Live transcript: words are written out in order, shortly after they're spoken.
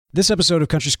This episode of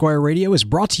Country Squire Radio is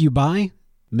brought to you by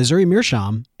Missouri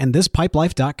Meerschaum and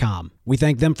ThisPipeLife.com. We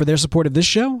thank them for their support of this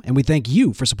show, and we thank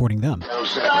you for supporting them. You're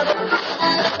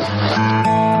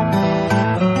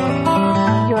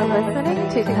listening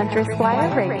to Country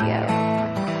Squire Radio.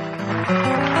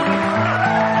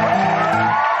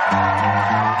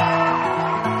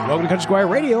 Welcome to Country Squire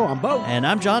Radio. I'm Bo. And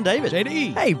I'm John David.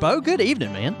 JD. Hey, Bo. Good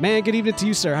evening, man. Man, good evening to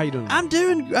you, sir. How you doing? I'm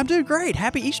doing great.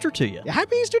 Happy Easter to you.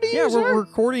 Happy Easter to you, Yeah, sir. we're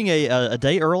recording a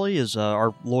day early, as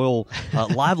our loyal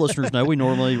live listeners know. We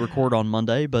normally record on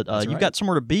Monday, but you've got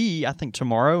somewhere to be, I think,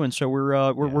 tomorrow, and so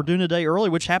we're doing a day early,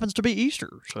 which happens to be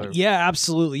Easter. So. Yeah,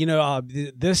 absolutely. You know,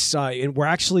 this and we're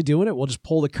actually doing it. We'll just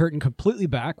pull the curtain completely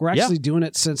back. We're actually doing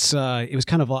it since it was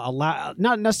kind of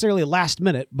not necessarily a last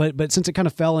minute, but since it kind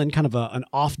of fell in kind of an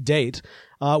off date.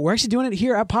 We're actually doing it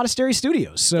here at Podastery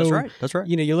Studios. So That's right.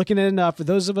 You know, you're looking in for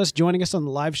those of us joining us on the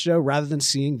live show, rather than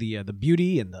seeing the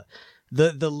beauty and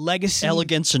the legacy,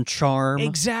 elegance and charm,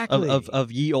 exactly,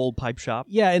 of ye old pipe shop.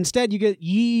 Yeah, instead you get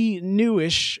ye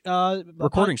newish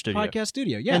recording studio, podcast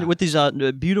studio. Yeah, and with these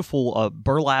beautiful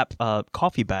burlap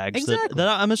coffee bags that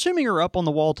I'm assuming are up on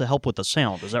the wall to help with the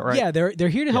sound. Is that right? Yeah, they're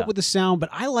here to help with the sound, but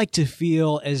I like to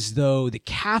feel as though the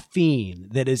caffeine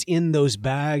that is in those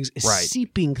bags is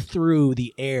seeping through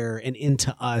the air and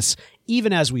into us,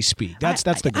 even as we speak. That's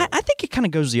the goal. I think it kind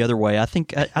of goes the other way. I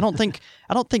don't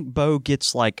think Bo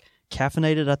gets like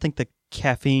caffeinated. I think the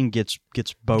caffeine gets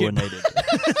Bo-inated.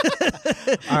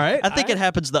 All right. I think it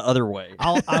happens the other way.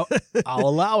 I'll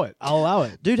allow it. I'll allow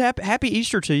it. Dude, happy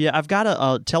Easter to you. I've got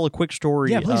to tell a quick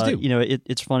story. Yeah, please do. You know,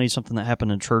 it's funny, something that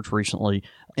happened in church recently.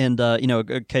 And, you know,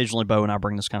 occasionally Bo and I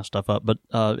bring this kind of stuff up. But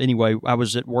anyway, I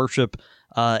was at worship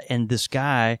and this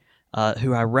guy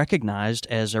who I recognized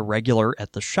as a regular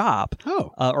at the shop,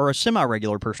 or a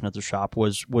semi-regular person at the shop,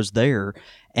 was there.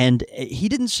 And he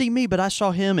didn't see me, but I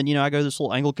saw him. And, you know, I go to this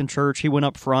little Anglican church. He went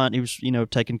up front. He was, you know,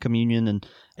 taking communion.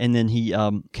 And then he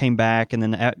came back and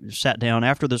then sat down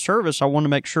after the service. I wanted to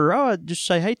make sure, I'd just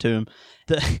say hey to him.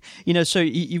 You know, so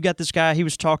you've got this guy. He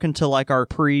was talking to like our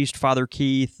priest, Father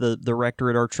Keith, the rector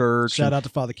at our church. Shout out to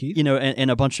Father Keith. You know,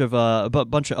 and a bunch of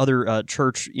other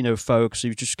church, you know, folks. He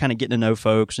was just kind of getting to know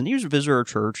folks, and he was a visitor at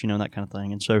church, you know, that kind of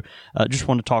thing. And so just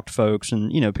wanted to talk to folks,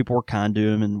 and you know, people were kind to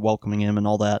him and welcoming him and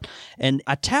all that. And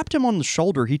I tapped him on the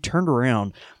shoulder. He turned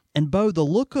around. And Bo, the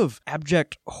look of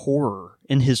abject horror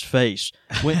in his face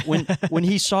when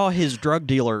he saw his drug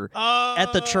dealer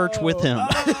at the church with him.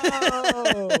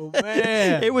 Oh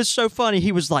man, it was so funny.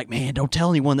 He was like, "Man, don't tell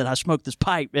anyone that I smoked this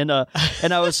pipe." And I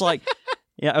was like,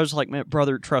 "Yeah," I was like, "Man,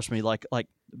 brother, trust me. Like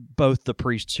both the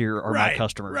priests here are my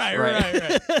customers."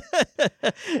 Right.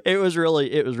 It was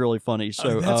really funny.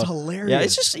 So that's hilarious. Yeah,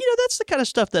 it's just, you know, that's the kind of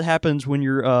stuff that happens when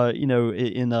you're you know,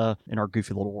 in our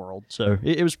goofy little world. So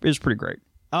it was pretty great.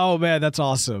 Oh man, that's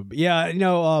awesome! Yeah, you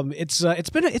know, it's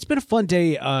been a fun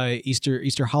day,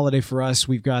 Easter holiday for us.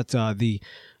 We've got you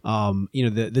know,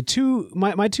 the two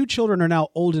my two children are now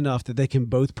old enough that they can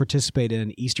both participate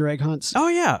in Easter egg hunts. Oh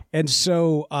yeah, and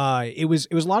so it was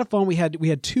a lot of fun. We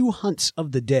had two hunts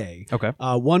of the day. Okay,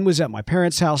 one was at my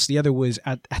parents' house. The other was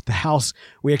at the house.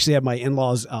 We actually had my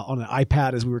in-laws on an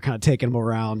iPad as we were kind of taking them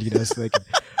around, you know, so they could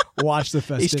watch the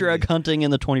festivities. Easter egg hunting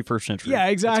in the 21st century. Yeah,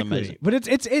 exactly. But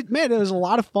man, it was a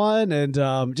lot of fun, and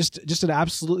just an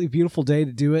absolutely beautiful day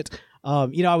to do it.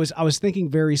 You know, I was thinking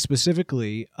very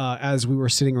specifically as we were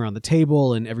sitting around the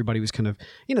table and everybody was kind of,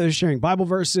 you know, they're sharing Bible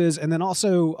verses, and then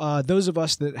also those of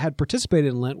us that had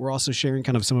participated in Lent were also sharing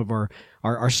kind of some of our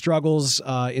struggles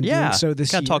in doing so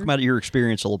this year. Kind of talk about your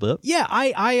experience a little bit. Yeah,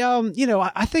 I you know,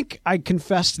 I think I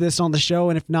confessed this on the show,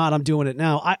 and if not, I'm doing it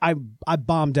now. I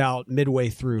bombed out midway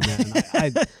through, man.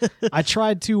 I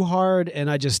tried too hard,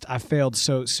 and I failed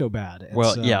so bad. And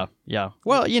well, so, yeah.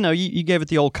 Well, you know, you gave it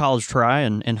the old college try,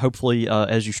 and hopefully,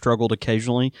 as you struggled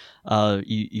occasionally,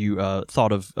 you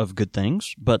thought of good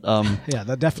things. But yeah,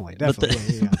 that definitely.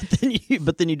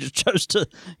 But then you just chose to,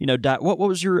 you know, die. What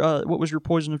was your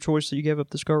poison of choice that you gave up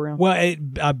this go around? Well,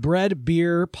 bread,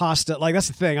 beer, pasta. Like that's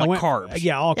the thing. Like I went carbs. Pretty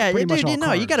much all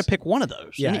carbs. You got to pick one of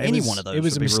those. Yeah, any one of those. It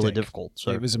was would be really difficult.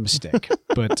 So it was a mistake.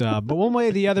 but one way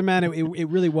or the other, man, it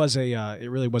really was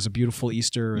a beautiful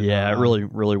Easter. Yeah, it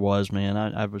really was, man.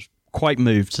 I was quite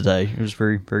moved today. It was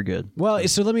very, very good. Well,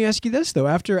 so let me ask you this though: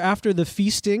 after the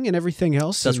feasting and everything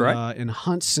else, that's right, and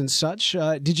hunts and such,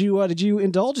 did you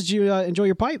indulge? Did you enjoy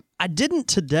your pipe? I didn't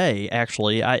today,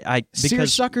 actually. I because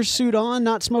seersucker suit on,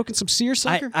 not smoking some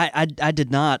seersucker. I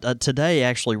did not today.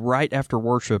 Actually, right after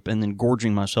worship, and then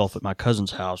gorging myself at my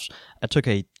cousin's house, I took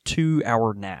a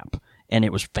 2-hour nap. and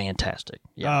it was fantastic.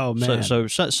 Yeah. Oh, man. So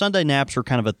Sunday naps are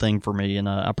kind of a thing for me, and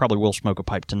I probably will smoke a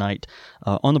pipe tonight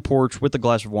on the porch with a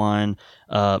glass of wine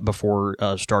before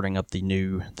starting up the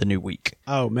new week.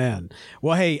 Oh, man.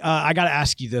 Well, hey, I got to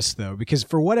ask you this, though, because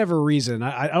for whatever reason,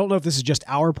 I don't know if this is just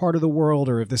our part of the world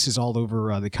or if this is all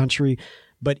over the country,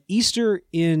 but Easter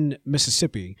in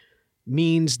Mississippi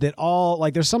means that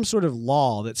there's some sort of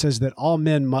law that says that all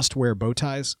men must wear bow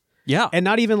ties. Yeah. And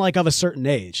not even like of a certain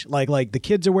age. Like the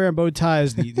kids are wearing bow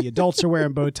ties, the adults are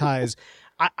wearing bow ties.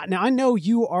 Now I know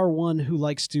you are one who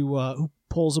likes to who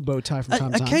pulls a bow tie from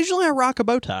time to time. Occasionally I rock a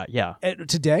bow tie, yeah.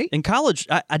 Today? In college,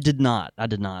 I did not.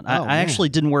 I actually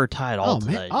didn't wear a tie at all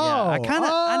today. Oh, yeah.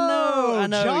 I know.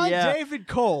 John yeah. David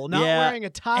Cole not wearing a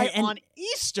tie on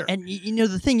Easter. And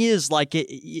the thing is, like,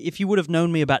 if you would have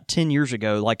known me about 10 years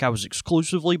ago, like I was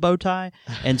exclusively bow tie,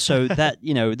 and so that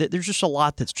there's just a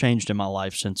lot that's changed in my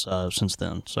life since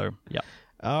then. So yeah.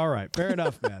 All right, fair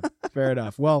enough, man. Fair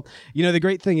enough. Well, the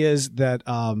great thing is that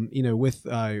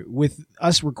with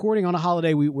us recording on a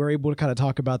holiday, we're able to kind of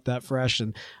talk about that fresh,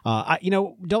 and I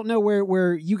don't know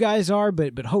where you guys are,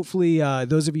 but hopefully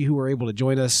those of you who are able to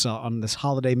join us on this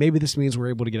holiday, maybe this means we're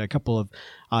able to get a couple of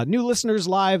new listeners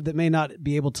live that may not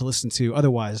be able to listen to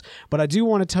otherwise. But I do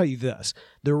want to tell you this: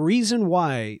 the reason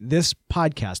why this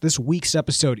podcast, this week's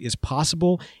episode, is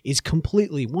possible is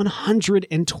completely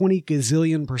 120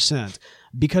 gazillion%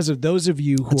 because of those of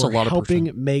you who are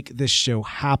helping make this show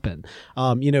happen.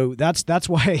 That's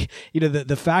why,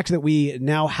 the fact that we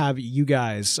now have you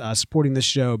guys supporting this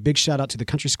show, big shout out to the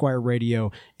Country Squire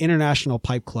Radio International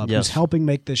Pipe Club, who's helping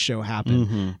make this show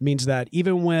happen, means that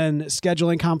even when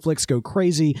scheduling conflicts go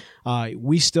crazy,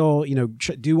 we still,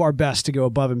 do our best to go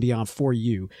above and beyond for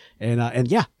you.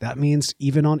 And yeah, that means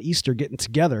even on Easter getting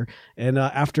together and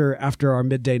after our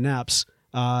midday naps,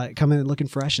 coming in looking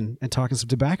fresh and talking some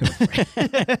tobacco.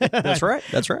 That's right.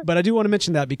 But I do want to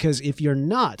mention that because if you're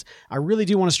not, I really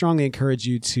do want to strongly encourage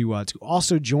you to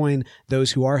also join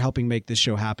those who are helping make this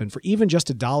show happen for even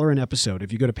just $1 an episode.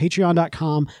 If you go to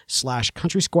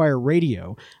patreon.com/Country Squire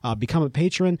Radio, become a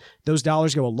patron. Those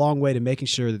dollars go a long way to making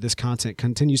sure that this content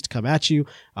continues to come at you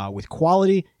with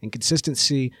quality and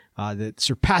consistency that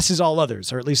surpasses all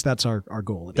others, or at least that's our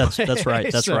goal. Anyway. That's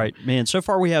right. That's right, man. So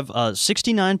far, we have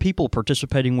 69 people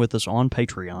participating with us on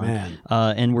Patreon,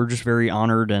 and we're just very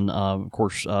honored and, of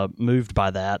course, moved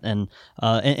by that. And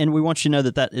we want you to know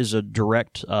that is a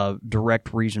direct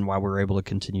reason why we're able to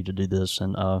continue to do this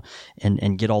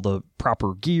and get all the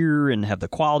proper gear and have the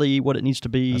quality what it needs to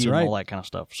be and all that kind of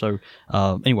stuff. So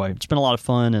anyway, it's been a lot of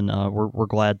fun, and we're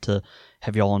glad to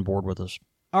have you all on board with us.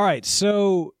 All right,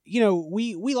 so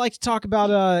we like to talk about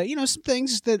some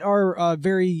things that are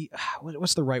very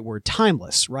what's the right word,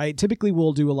 timeless, right? Typically,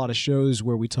 we'll do a lot of shows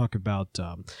where we talk about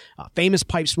famous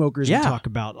pipe smokers. We talk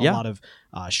about a lot of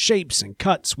shapes and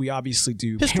cuts. We obviously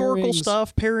do historical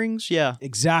stuff, pairings. Yeah,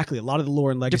 exactly. A lot of the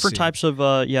lore and legacy, different types of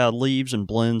leaves and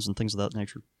blends and things of that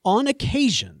nature. On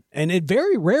occasion, and a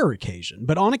very rare occasion,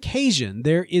 but on occasion,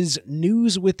 there is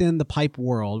news within the pipe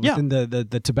world, within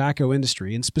the tobacco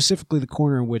industry, and specifically the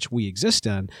corner in which we exist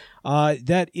in,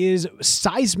 that is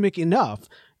seismic enough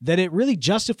that it really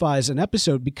justifies an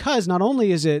episode because not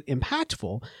only is it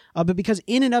impactful, but because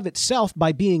in and of itself,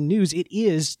 by being news, it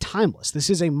is timeless. This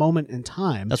is a moment in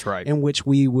time. That's right. In which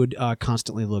we would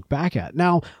constantly look back at.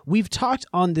 Now, we've talked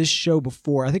on this show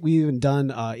before. I think we've even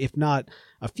done, if not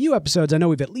a few episodes, I know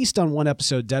we've at least done one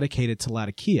episode dedicated to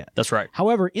Latakia. That's right.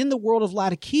 However, in the world of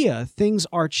Latakia, things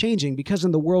are changing because in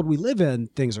the world we live in,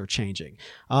 things are changing.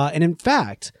 And in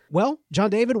fact, well, John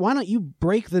David, why don't you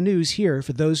break the news here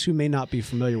for those who may not be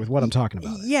familiar with what I'm talking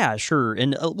about? Yeah, sure.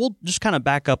 And we'll just kind of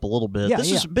back up a little bit.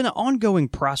 This has been an ongoing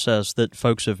process that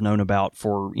folks have known about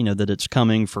for, that it's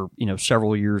coming for,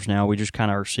 several years now. We just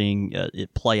kind of are seeing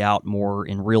it play out more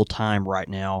in real time right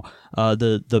now.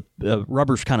 The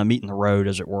rubber's kind of meeting the road,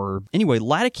 as it were. Anyway,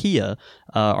 Latakia,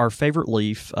 our favorite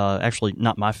leaf, actually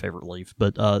not my favorite leaf,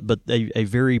 but a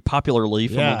very popular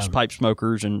leaf amongst pipe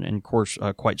smokers and of course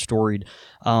quite storied,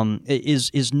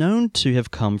 is known to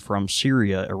have come from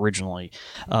Syria originally.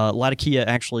 Latakia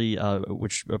actually,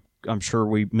 which I'm sure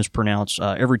we mispronounce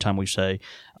every time we say,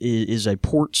 is a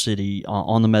port city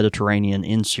on the Mediterranean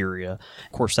in Syria.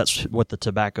 Of course, that's what the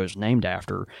tobacco is named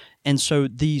after. And so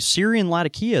the Syrian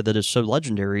Latakia that is so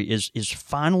legendary is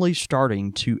finally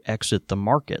starting to exit the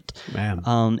market. Man.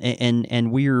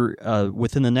 And we're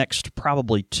within the next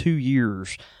probably 2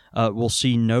 years, we'll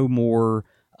see no more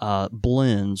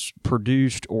blends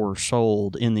produced or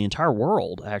sold in the entire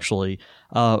world, actually,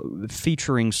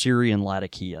 featuring Syrian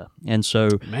Latakia. And so,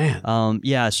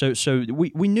 so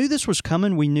we knew this was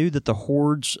coming. We knew that the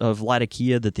hordes of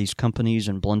Latakia that these companies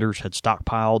and blenders had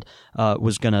stockpiled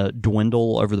was going to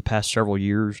dwindle over the past several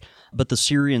years. But the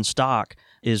Syrian stock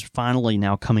is finally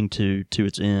now coming to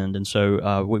its end. And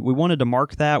so we wanted to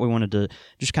mark that. We wanted to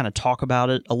just kind of talk about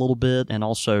it a little bit, and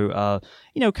also,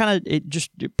 kind of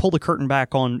just pull the curtain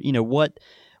back on,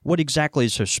 what exactly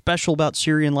is so special about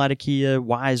Syrian Latakia?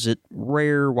 Why is it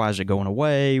rare? Why is it going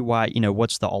away? Why,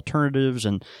 what's the alternatives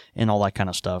and all that kind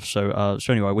of stuff. So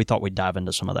anyway, we thought we'd dive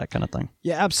into some of that kind of thing.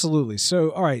 Yeah, absolutely. So,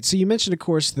 all right. So you mentioned, of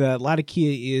course, that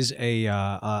Latakia is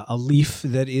a leaf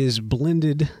that is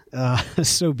blended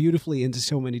so beautifully into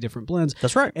so many different blends.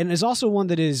 That's right. And is also one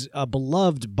that is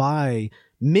beloved by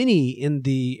many in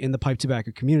the pipe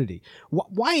tobacco community.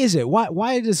 Why is it?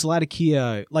 Why does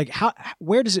Latakia,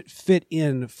 where does it fit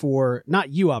in for,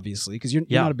 not you obviously, because you're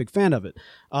not a big fan of it,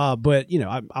 but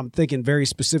I'm thinking very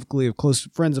specifically of close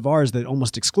friends of ours that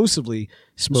almost exclusively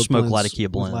smoke Latakia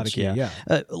blends. Latakia,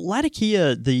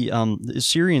 Latakia, the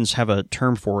Syrians have a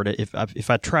term for it. If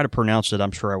I try to pronounce it,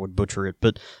 I'm sure I would butcher it.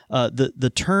 But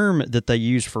the term that they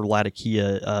use for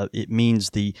Latakia, it means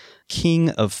the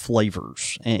king of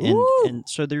flavors, and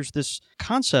so there's this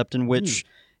concept in which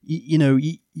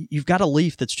you've got a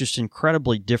leaf that's just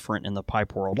incredibly different in the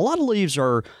pipe world. A lot of leaves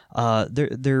are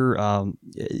their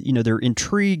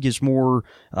intrigue is more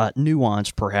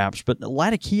nuanced perhaps, but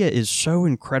Latakia is so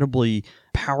incredibly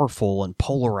powerful and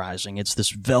polarizing. It's this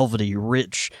velvety,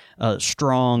 rich,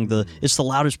 strong. It's the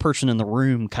loudest person in the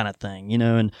room kind of thing,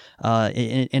 and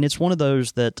it's one of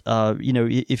those that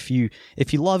if you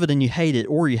love it and you hate it,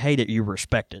 or you hate it, you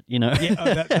respect it.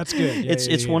 That's good.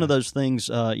 It's one of those things.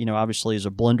 Obviously, as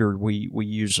a blender, we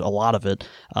use a lot of it,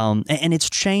 and it's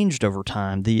changed over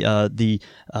time. The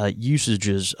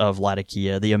usages of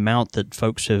Latakia, the amount that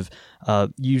folks have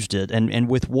used it, and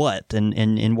with what, and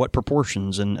in what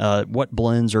proportions, and what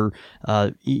blends, or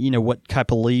what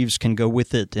type of leaves can go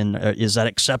with it, and is that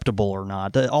acceptable or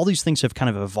not? All these things have kind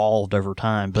of evolved over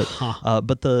time, but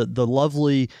the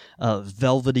lovely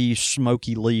velvety,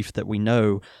 smoky leaf that we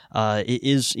know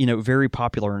is very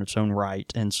popular in its own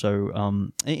right. And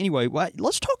so anyway,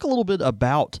 let's talk a little bit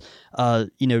about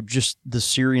just the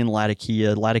Syrian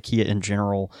Latakia in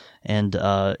general, and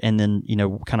then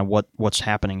kind of what's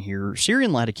happening here.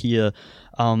 Syrian Latakia,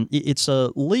 it's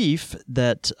a leaf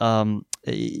that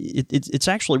it's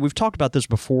actually, we've talked about this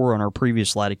before on our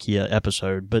previous Latakia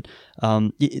episode, but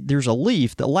there's a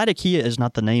leaf. The Latakia is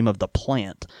not the name of the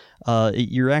plant.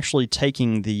 You're actually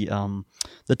taking the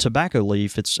tobacco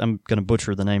leaf. I'm going to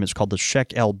butcher the name. It's called the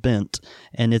Sheikh El Bent,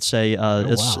 and it's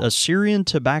a Syrian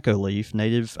tobacco leaf.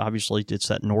 Native, obviously, it's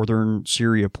that northern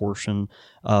Syria portion,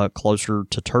 closer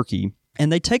to Turkey. And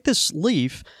they take this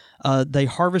leaf. They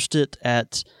harvest it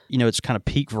at, its kind of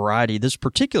peak variety. This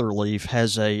particular leaf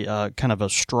has a kind of a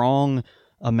strong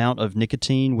amount of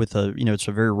nicotine with it's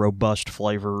a very robust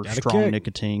flavor, strong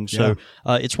nicotine. So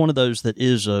it's one of those that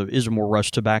is a more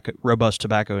robust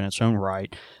tobacco in its own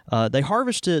right. They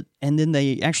harvest it, and then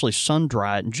they actually sun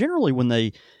dry it. And generally, when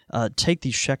they take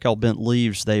these Sheikh El Bent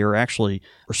leaves, they are actually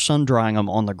sun drying them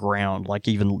on the ground, like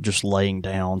even just laying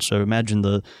down. So imagine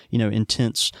the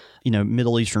intense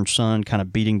Middle Eastern sun kind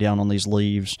of beating down on these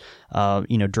leaves,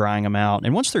 drying them out.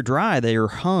 And once they're dry, they are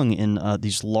hung in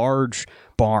these large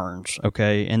barns,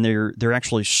 okay, and they're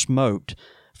actually smoked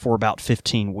for about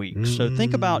 15 weeks. So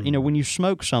think about when you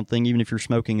smoke something, even if you're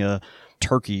smoking a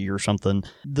turkey or something,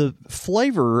 the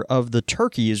flavor of the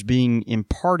turkey is being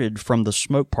imparted from the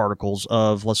smoke particles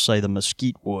of, let's say, the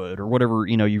mesquite wood or whatever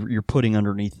you're putting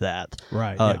underneath that,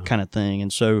 kind of thing.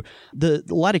 And so the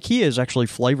Latakia is actually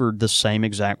flavored the same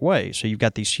exact way. So you've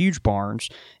got these huge barns,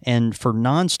 and for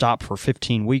nonstop for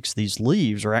 15 weeks, these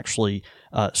leaves are actually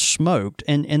smoked.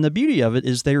 And the beauty of it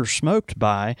is they are smoked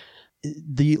by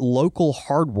the local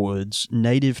hardwoods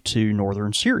native to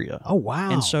northern Syria. Oh,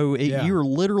 wow. And so you're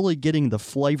literally getting the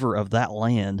flavor of that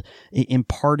land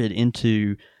imparted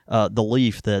into the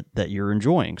leaf that you're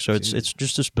enjoying. So it's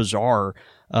just this bizarre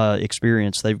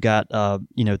experience. They've got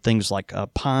things like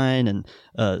pine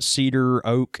and cedar,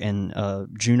 oak, and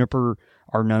juniper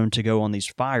are known to go on these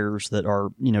fires that are,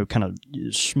 kind of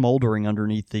smoldering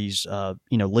underneath these,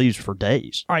 leaves for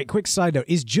days. All right, quick side note.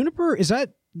 Is juniper, is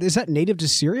that native to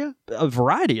Syria? A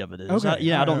variety of it is.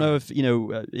 Okay. I don't know if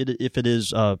if it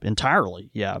is entirely.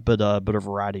 Yeah, but a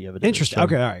variety of it. Interesting. Is.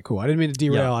 So, okay. All right. Cool. I didn't mean to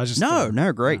derail. Yeah. I was just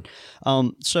no, great. Yeah.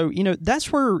 So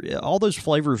that's where all those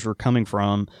flavors are coming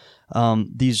from.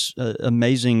 These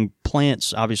amazing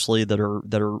plants, obviously, that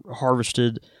are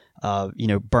harvested.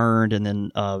 burned and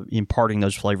then imparting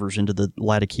those flavors into the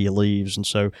Latakia leaves. And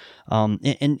so,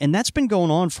 and that's been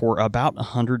going on for about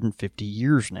 150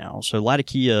 years now. So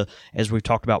Latakia, as we've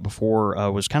talked about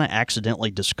before, was kind of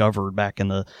accidentally discovered back in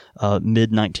the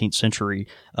mid 19th century.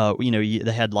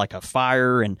 They had like a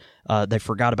fire and they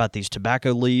forgot about these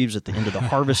tobacco leaves at the end of the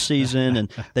harvest season,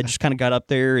 and they just kind of got up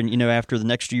there. And after the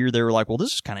next year, they were like, "Well,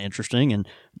 this is kind of interesting,"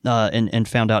 and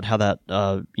found out how that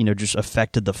just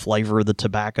affected the flavor of the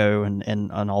tobacco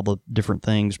and all the different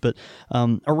things. But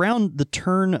around the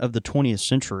turn of the 20th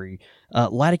century,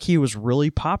 Latakia was really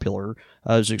popular. It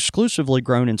was exclusively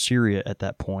grown in Syria at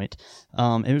that point.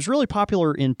 It was really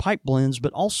popular in pipe blends,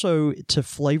 but also to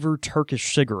flavor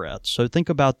Turkish cigarettes. So think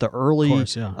about the early,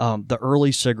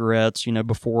 cigarettes.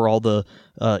 Before all the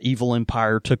evil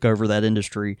empire took over that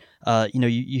industry.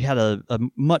 You had a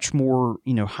much more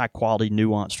high quality,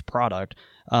 nuanced product.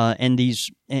 And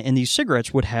these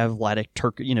cigarettes would have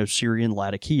Syrian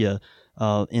Latakia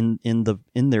in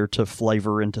there to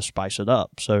flavor and to spice it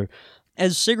up. So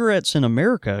as cigarettes in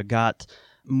America got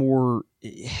more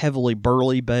heavily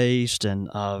burley based and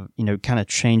kind of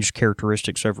changed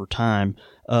characteristics over time,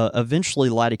 eventually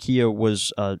Latakia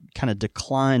was kind of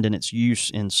declined in its use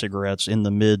in cigarettes in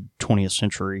the mid 20th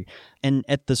century. And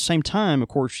at the same time, of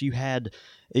course, you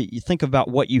think about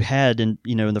what you had in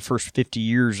the first 50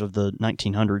 years of the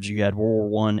 1900s. You had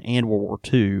World War I and World War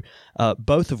II,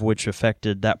 both of which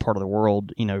affected that part of the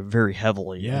world, very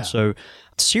heavily. Yeah. And so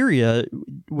Syria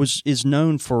is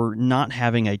known for not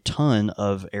having a ton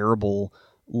of arable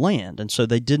land, and so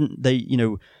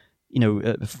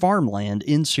farmland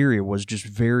in Syria was just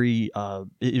it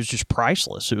was just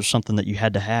priceless. It was something that you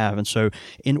had to have. And so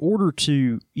in order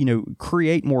to,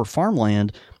 create more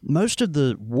farmland, most of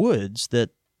the woods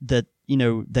that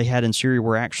they had in Syria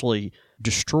were actually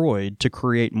destroyed to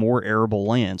create more arable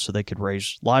land so they could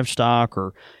raise livestock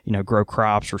or, grow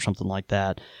crops or something like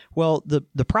that. Well,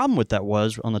 the problem with that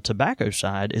was on the tobacco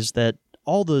side is that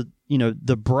all the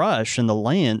brush and the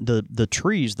land, the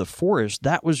trees, the forest,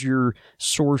 that was your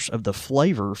source of the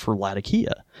flavor for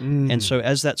Latakia. And so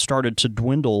as that started to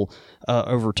dwindle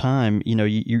over time,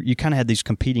 you kind of had these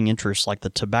competing interests, like the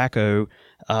tobacco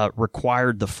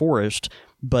required the forest,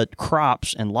 but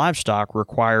crops and livestock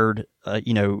required,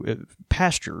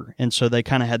 pasture. And so they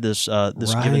kind of had this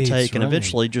give and take, and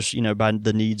eventually just, by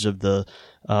the needs of the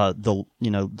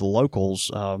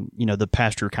locals, the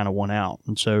pasture kind of won out.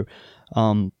 And so,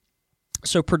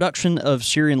 so production of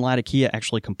Syrian Latakia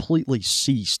actually completely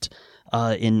ceased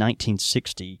in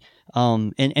 1960.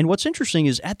 And what's interesting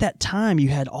is at that time you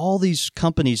had all these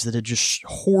companies that had just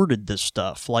hoarded this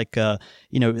stuff. Like,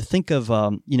 think of,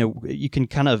 you can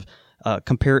kind of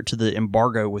compare it to the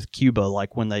embargo with Cuba,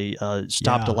 like when they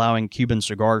stopped allowing Cuban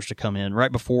cigars to come in.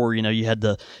 Right before, you had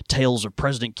the tales of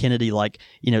President Kennedy,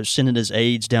 sending his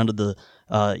aides down to the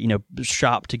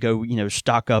shop to go,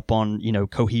 stock up on,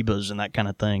 Cohibas and that kind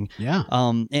of thing. Yeah.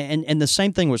 And the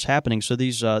same thing was happening. So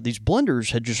these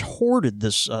blenders had just hoarded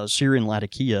this Syrian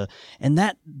Latakia, and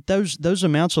those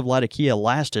amounts of Latakia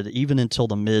lasted even until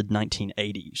the mid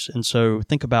 1980s. And so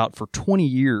think about for 20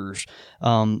 years,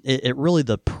 it really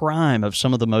the prime of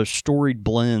some of the most storied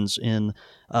blends in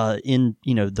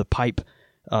the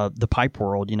pipe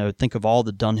world. Think of all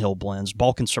the Dunhill blends,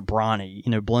 Balkan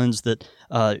Sobrani, blends that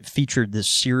featured this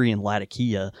Syrian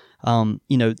Latakia.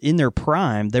 In their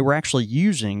prime, they were actually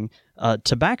using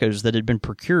tobaccos that had been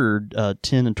procured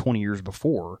 10 and 20 years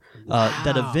before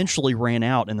that eventually ran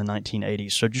out in the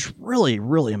 1980s. So just really,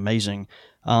 really amazing.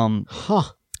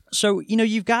 So,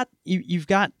 you've got,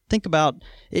 think about,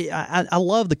 I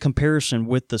love the comparison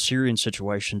with the Syrian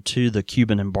situation to the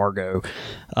Cuban embargo,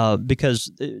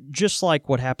 because just like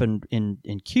what happened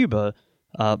in Cuba,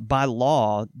 by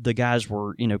law, the guys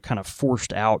were, kind of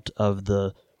forced out of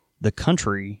the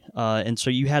country. And so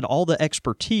you had all the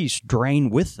expertise drain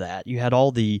with that. You had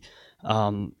all the,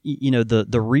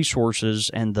 the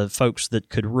resources and the folks that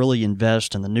could really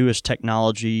invest in the newest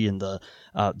technology and the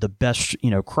best,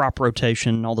 crop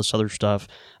rotation and all this other stuff.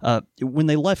 When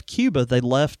they left Cuba, they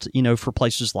left, for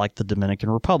places like the Dominican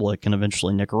Republic and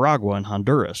eventually Nicaragua and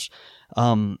Honduras.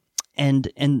 And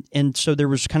so there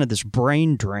was kind of this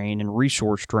brain drain and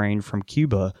resource drain from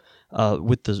Cuba,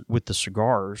 with the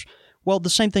cigars. Well,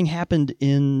 the same thing happened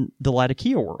in the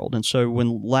Latakia world. And so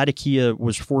when Latakia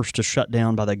was forced to shut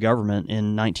down by the government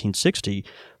in 1960,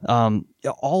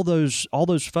 all those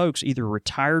folks either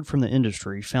retired from the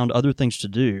industry, found other things to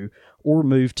do, or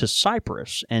moved to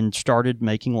Cyprus and started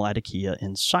making Latakia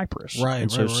in Cyprus. Right.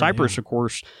 And so Cyprus, of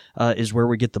course, is where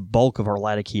we get the bulk of our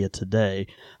Latakia today.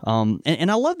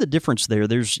 And I love the difference there.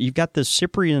 You've got the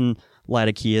Cyprian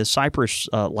Latakia, Cyprus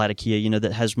Latakia,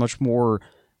 that has much more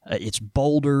it's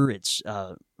bolder, it's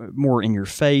more in your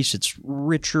face, it's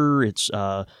richer, it's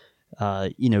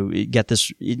it got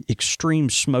this extreme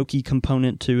smoky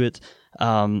component to it.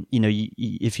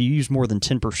 If you use more than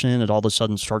 10%, it all of a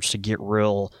sudden starts to get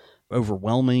real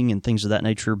overwhelming and things of that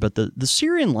nature. But the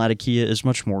Syrian Latakia is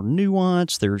much more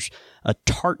nuanced. There's a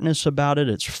tartness about it.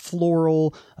 It's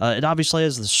floral. It obviously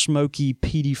has the smoky,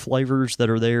 peaty flavors that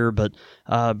are there, but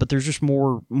there's just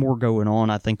more going on,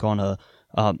 I think, on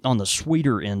the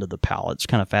sweeter end of the palate. It's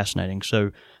kind of fascinating.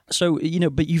 So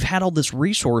but you've had all this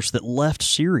resource that left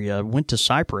Syria, went to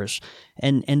Cyprus,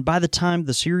 and by the time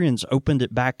the Syrians opened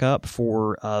it back up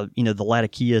for the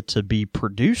Latakia to be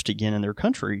produced again in their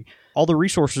country, all the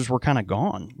resources were kind of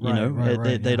gone.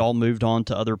 They'd all moved on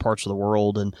to other parts of the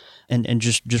world and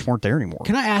just weren't there anymore.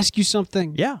 Can I ask you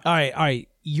something? Yeah. All right.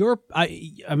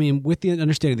 I mean, with the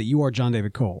understanding that you are John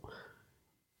David Cole.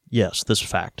 Yes, this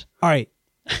fact. All right.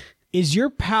 Is your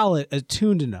palate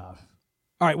attuned enough?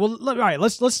 All right. Well,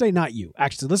 let's say not you.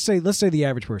 Actually, let's say the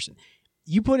average person.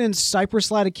 You put in Cyprus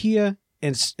Latakia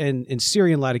and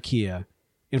Syrian Latakia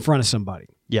in front of somebody.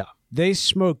 Yeah. They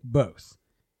smoke both.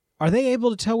 Are they able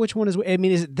to tell which one is? I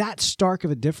mean, is it that stark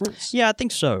of a difference? Yeah, I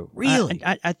think so. Really?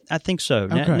 I think so.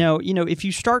 Okay. Now, if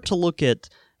you start to look at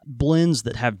blends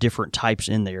that have different types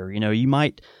in there, you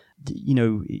might.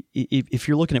 If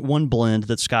you're looking at one blend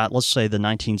that's got, let's say, the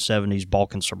 1970s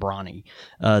Balkan Sobrani,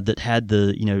 that had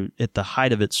at the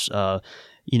height of its,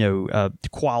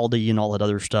 quality and all that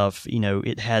other stuff,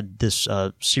 it had this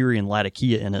Syrian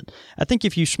Latakia in it. I think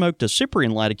if you smoked a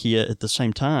Cyprian Latakia at the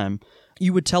same time,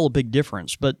 you would tell a big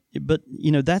difference. But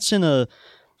that's in a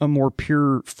more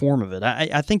pure form of it.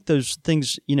 I think those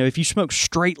things, if you smoke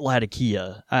straight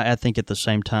Latakia, I think at the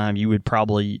same time you would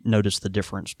probably notice the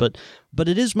difference. But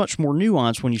it is much more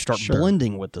nuanced when you start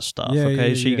blending with the stuff.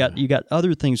 You got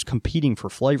other things competing for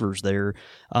flavors there.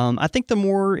 I think the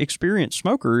more experienced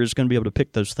smoker is going to be able to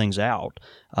pick those things out.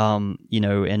 And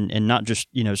not just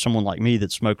someone like me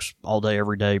that smokes all day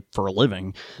every day for a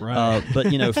living. Right. But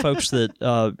folks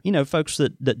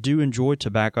that do enjoy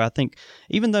tobacco. I think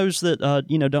even those that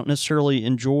don't necessarily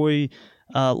enjoy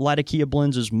Latakia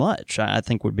blends as much, I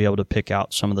think would be able to pick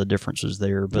out some of the differences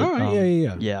there. But all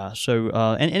right, yeah. So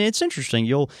and it's interesting.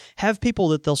 You'll have people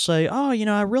that they'll say, oh,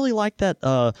 I really like that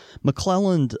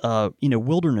McClelland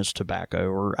wilderness tobacco,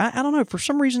 or I don't know, for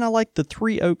some reason I like the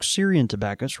Three Oaks Syrian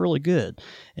tobacco. It's really good.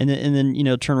 And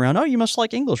then turn around, oh, you must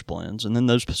like English blends. And then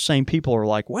those same people are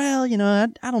like, well,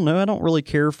 I don't know, I don't really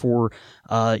care for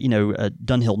a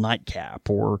Dunhill Nightcap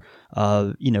or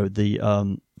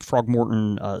the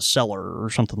Frogmorton Cellar or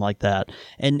something like that.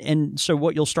 And so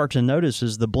what you'll start to notice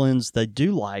is the blends they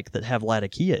do like that have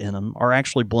Latakia in them are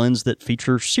actually blends that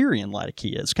feature Syrian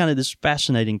Latakia. It's kind of this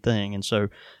fascinating thing. And so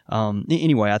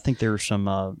anyway, I think there are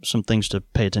some things to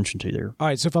pay attention to there. All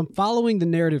right, so if I'm following the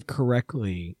narrative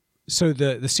correctly, so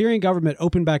the Syrian government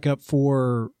opened back up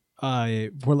for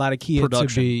Latakia to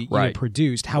be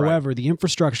produced. However, the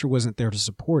infrastructure wasn't there to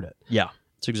support it. Yeah.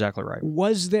 That's exactly right.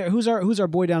 Was there who's our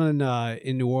boy down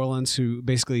in New Orleans who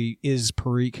basically is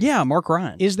Parikh? Yeah, Mark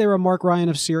Ryan. Is there a Mark Ryan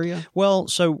of Syria? Well,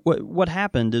 so what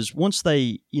happened is once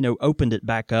they opened it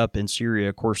back up in Syria,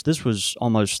 of course, this was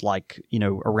almost like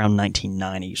around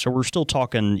 1990. So we're still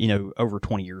talking over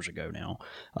 20 years ago now.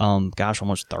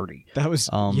 Almost 30. That was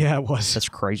it was. That's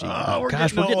crazy. We're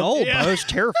getting old. old, yeah. bro. It's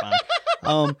terrifying.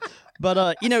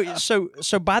 But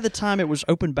so by the time it was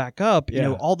opened back up,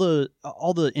 all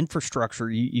the infrastructure,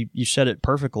 you said it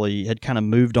perfectly, had kind of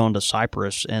moved on to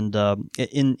Cyprus, and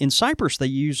in Cyprus they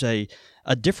use a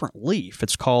different leaf.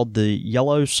 It's called the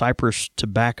yellow Cyprus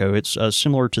tobacco. It's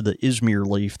similar to the Izmir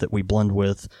leaf that we blend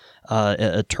with,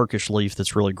 a Turkish leaf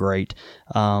that's really great.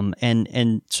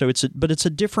 And so it's a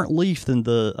different leaf than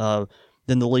the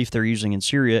leaf they're using in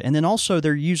Syria, and then also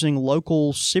they're using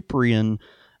local Cyprian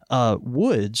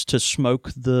woods to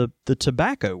smoke the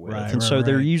tobacco with. So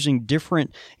they're using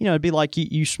different, it'd be like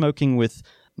you smoking with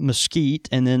mesquite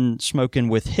and then smoking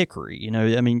with hickory.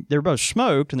 They're both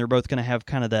smoked and they're both going to have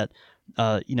kind of that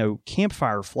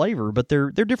campfire flavor, but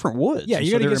they're different woods. Yeah,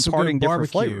 you're going to get some good different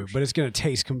barbecue, flavors. but it's going to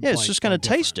taste completely. Yeah, it's just going to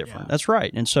taste different. Yeah. That's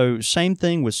right. And so same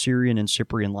thing with Syrian and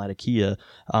Cyprian Latakia.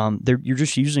 You're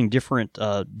just using different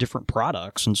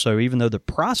products, and so even though the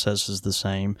process is the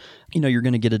same, you're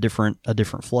going to get a different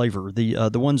flavor.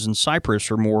 The ones in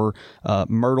Cyprus are more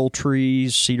myrtle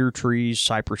trees, cedar trees,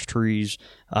 cypress trees.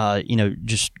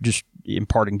 Just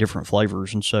imparting different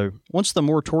flavors. And so once the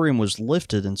moratorium was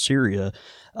lifted in Syria,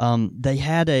 they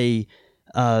had they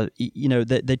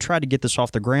tried to get this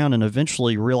off the ground and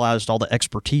eventually realized all the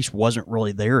expertise wasn't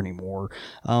really there anymore.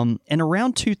 And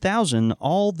around 2000,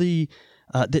 all the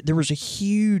there was a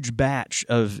huge batch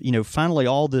of, finally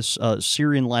all this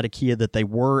Syrian Latakia that they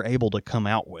were able to come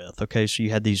out with. Okay, so you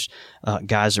had these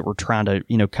guys that were trying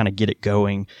to, kind of get it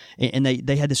going, and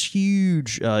they had this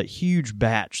huge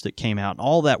batch that came out, and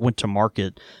all that went to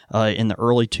market in the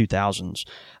early 2000s,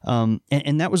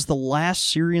 and that was the last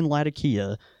Syrian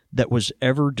Latakia that was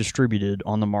ever distributed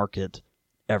on the market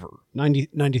ever.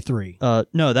 93.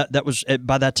 No, that was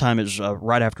by that time it was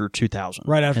right after 2000.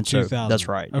 Right after and so, 2000. That's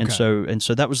right. Okay. And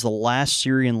so that was the last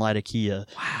Syrian Latakia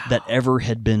that ever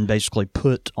had been basically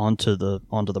put onto the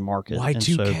market.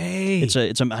 Y2K. And so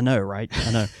it's I know, right?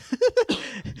 I know.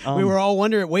 We were all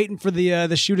waiting for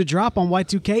the shoe to drop on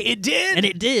Y2K. It did, and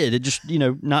it did. It just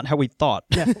not how we thought.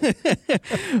 Yeah.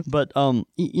 But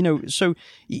so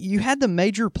you had the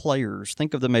major players.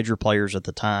 Think of the major players at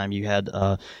the time. You had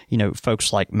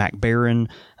folks like Mac Baren,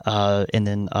 and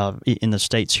then in the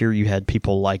States here you had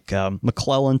people like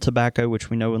McClellan Tobacco,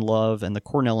 which we know and love, and the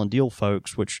Cornell and Deal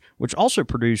folks, which also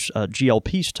produce GL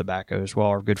Peace tobacco as well.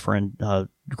 Our good friend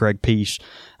Greg Peace.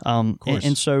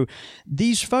 And so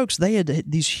these folks, they had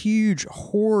these huge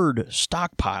hoard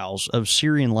stockpiles of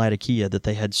Syrian Latakia that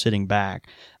they had sitting back.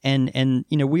 And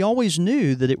we always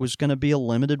knew that it was going to be a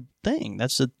limited thing.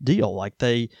 That's the deal. Like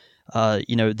they,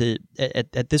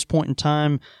 at this point in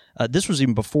time, this was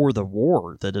even before the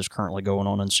war that is currently going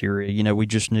on in Syria. We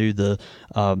just knew the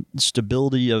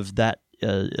stability of that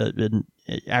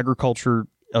agriculture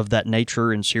of that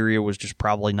nature in Syria was just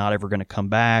probably not ever going to come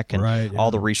back, and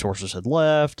all the resources had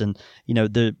left, and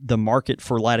the market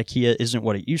for Latakia isn't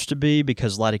what it used to be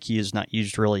because Latakia is not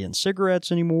used really in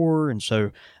cigarettes anymore, and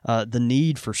so the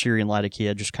need for Syrian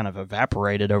Latakia just kind of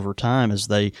evaporated over time as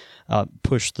they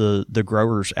pushed the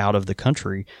growers out of the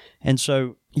country. And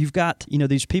so you've got,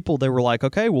 these people, they were like,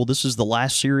 okay, well, this is the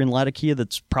last Syrian Latakia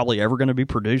that's probably ever going to be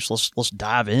produced. Let's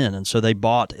dive in. And so they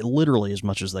bought literally as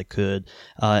much as they could.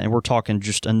 And we're talking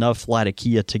just enough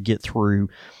Latakia to get through,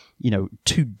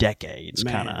 2 decades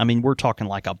kind of. I mean, we're talking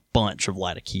like a bunch of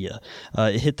Latakia.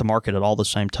 It hit the market at all the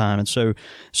same time. And so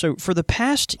for the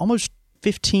past almost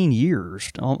 15 years,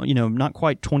 not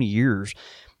quite 20 years,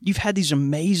 you've had these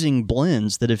amazing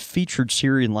blends that have featured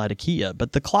Syrian Latakia,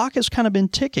 but the clock has kind of been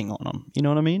ticking on them. You know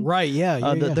what I mean? Right, yeah.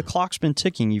 The clock's been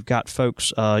ticking. You've got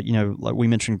folks, like we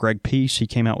mentioned Greg Peace. He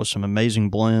came out with some amazing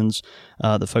blends.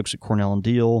 The folks at Cornell and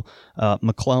Deal,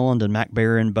 McClelland and Mac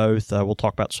Baren both. We'll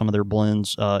talk about some of their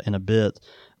blends in a bit.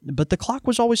 But the clock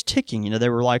was always ticking. They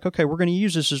were like, okay, we're going to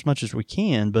use this as much as we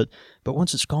can, but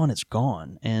once it's gone, it's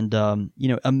gone. And,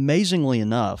 amazingly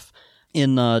enough,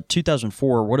 in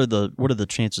 2004, what are the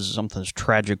chances something as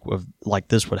tragic like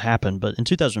this would happen? But in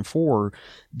 2004,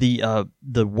 the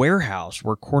warehouse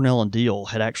where Cornell and Deal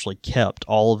had actually kept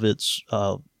all of its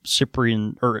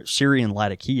Syrian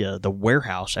Latakia, the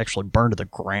warehouse actually burned to the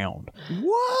ground.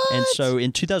 What? And so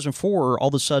in 2004, all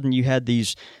of a sudden you had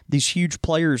these huge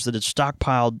players that had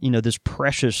stockpiled, this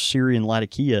precious Syrian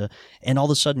Latakia, and all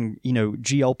of a sudden,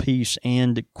 GL Peace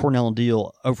and Cornell and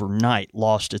Deal overnight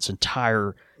lost its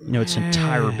entire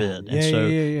bid. And so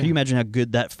can you imagine how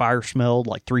good that fire smelled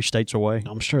like 3 states away?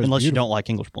 I'm sure. Unless you don't like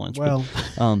English blends. Well,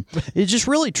 but, it's just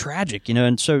really tragic,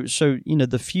 and so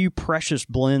the few precious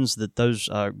blends that those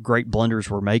great blenders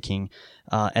were making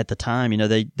at the time,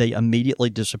 they immediately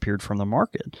disappeared from the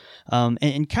market.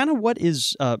 And kind of what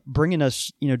is bringing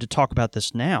us, to talk about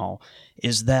this now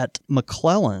is that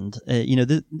McClelland,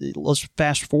 let's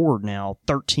fast forward now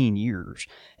 13 years,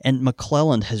 and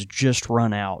McClelland has just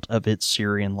run out of its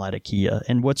Syrian Latakia.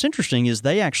 And what's interesting is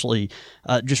they actually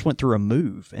just went through a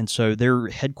move. And so their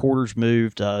headquarters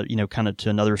moved, kind of to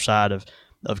another side of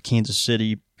Kansas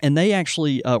City. And they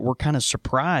actually were kind of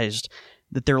surprised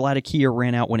that their Latakia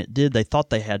ran out when it did. They thought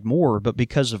they had more, but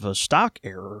because of a stock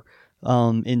error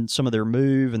in some of their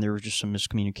move, and there was just some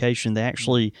miscommunication, they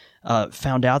actually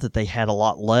found out that they had a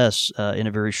lot less in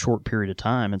a very short period of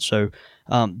time. And so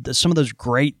some of those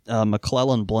great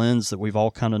McClelland blends that we've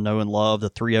all kind of know and love, the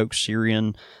Three Oaks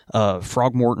Syrian,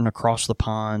 Frogmorton Across the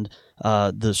Pond,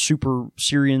 the Super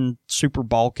Syrian, Super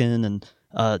Balkan, and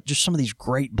just some of these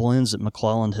great blends that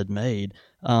McClelland had made,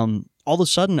 all of a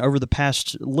sudden, over the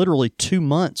past literally 2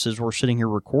 months, as we're sitting here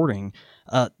recording,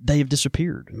 they have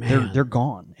disappeared. They're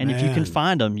gone. And if you can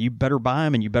find them, you better buy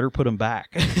them and you better put them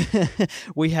back.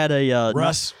 We had a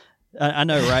Russ. I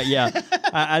know, right? Yeah.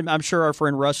 I'm sure our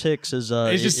friend Russ Hicks is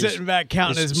He's just sitting back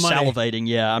counting his money. Salivating.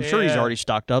 Yeah, I'm sure he's Yeah. already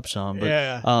stocked up some.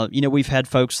 But we've had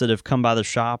folks that have come by the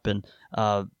shop and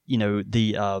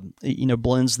the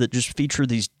blends that just feature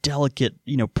these delicate,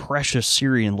 precious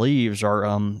Syrian leaves are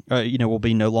will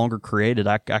be no longer created.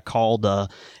 I called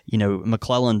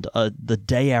McClelland the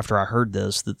day after I heard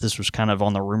that this was kind of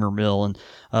on the rumor mill,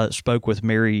 and spoke with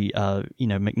Mary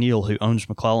McNeil, who owns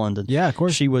McClelland, and Yeah, of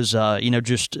course. she was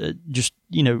just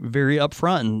very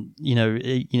upfront,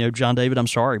 and John David, I'm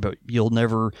sorry, but you'll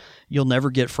never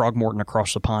get Frogmorton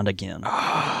across the pond again,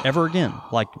 ever again,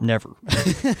 like never.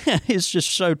 It's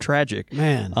just so tragic,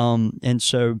 Man. And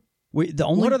so the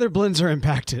only What other blends are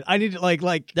impacted? I need to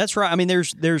like. that's right. I mean,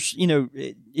 there's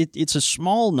it's a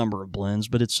small number of blends,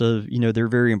 but it's they're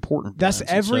very important. That's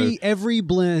blends. And so- every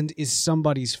blend is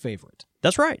somebody's favorite.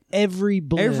 that's right. Every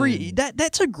blend.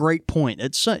 That's a great point.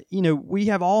 It's we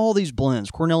have all these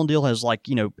blends. Cornell and Deal has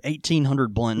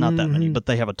 1,800 blend, not that many, but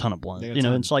they have a ton of blends. They have a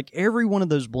ton. It's like every one of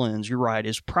those blends. You're right,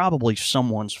 is probably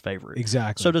someone's favorite.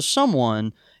 Exactly. So to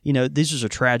someone, this is a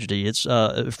tragedy. It's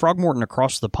Frogmorton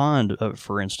across the pond,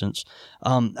 for instance.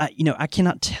 I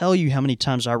cannot tell you how many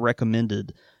times I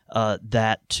recommended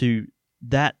that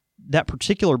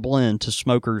particular blend to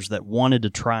smokers that wanted to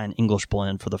try an English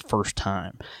blend for the first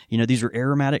time. These are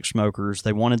aromatic smokers.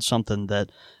 They wanted something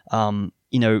that,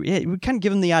 it would kind of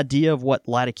give them the idea of what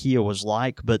Latakia was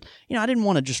like, but, I didn't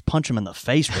want to just punch them in the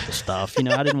face with the stuff.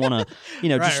 I didn't want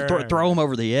to, throw them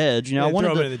over the edge. I wanted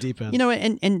throw to, them in the deep end.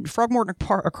 and Frogmorton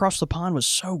across the pond was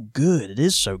so good. It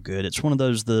is so good. It's one of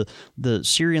those, the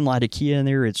Syrian Latakia in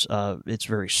there. It's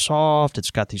very soft.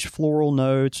 It's got these floral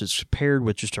notes. It's paired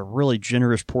with just a really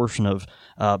generous portion of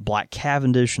Black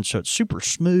Cavendish, and so it's super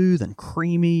smooth and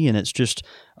creamy, and it's just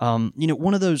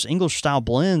one of those English style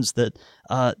blends that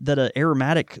an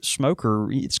aromatic smoker,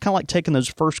 it's kind of like taking those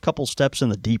first couple steps in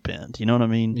the deep end. You know what I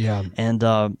mean? Yeah. And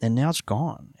now it's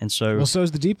gone, and so Well, so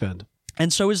is the deep end.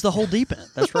 and so is the whole deep end.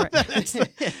 That's right. That's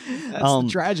the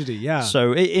tragedy. Yeah.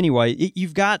 So anyway,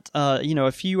 you've got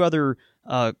a few other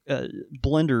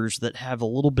blenders that have a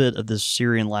little bit of this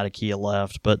Syrian Latakia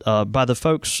left, but by the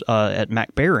folks at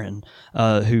Mac Baren,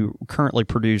 who currently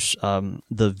produce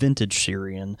the vintage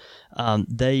Syrian,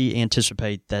 they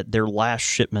anticipate that their last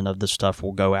shipment of this stuff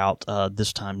will go out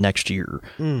this time next year.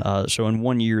 So in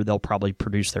 1 year they'll probably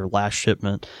produce their last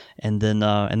shipment, and then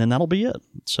that'll be it.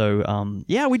 So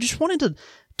we just wanted to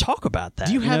talk about that.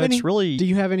 Do you have any? It's really, Do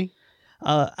you have any?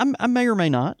 I may or may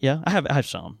not. Yeah, I have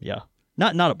some. Yeah,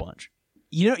 not a bunch.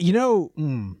 All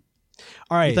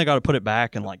right. You think I ought to put it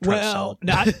back and try to sell it?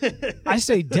 No, I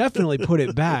say definitely put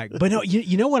it back. But no,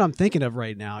 you know what I'm thinking of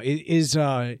right now is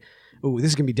this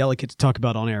is gonna be delicate to talk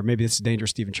about on air. Maybe this is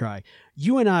dangerous to even try.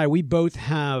 You and I, we both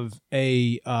have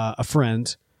a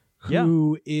friend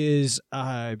who is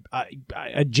a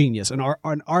genius, an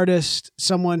artist,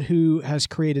 someone who has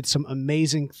created some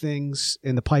amazing things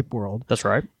in the pipe world. That's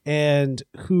right. And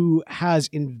who has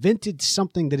invented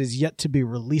something that is yet to be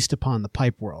released upon the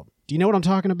pipe world. Do you know what I'm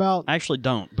talking about? I actually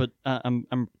don't, but I'm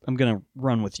going to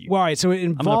run with you. Well, all right, so it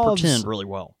I'm going involves to pretend really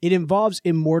well. It involves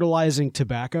immortalizing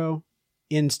tobacco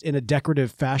in a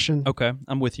decorative fashion. Okay,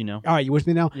 I'm with you now. All right, you with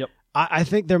me now? Yep. I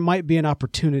think there might be an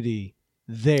opportunity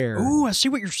there. Ooh, I see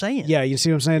what you're saying. Yeah, you see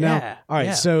what I'm saying now? Yeah, All right,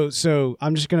 yeah. so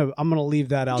I'm gonna leave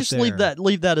that out Just there. leave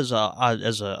that as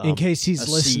a in case he's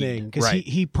a listening, seed. because Right.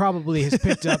 he probably has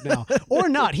picked up now, or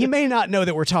not. He may not know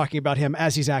that we're talking about him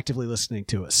as he's actively listening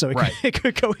to us. So it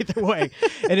could go either way.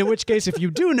 And in which case, if you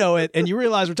do know it and you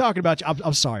realize we're talking about you,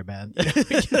 I'm sorry, man.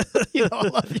 I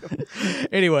love you.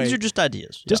 Anyway, These are just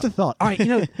ideas. just a thought. All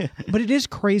right, but it is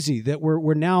crazy that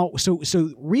we're now so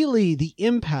really the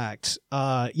impact.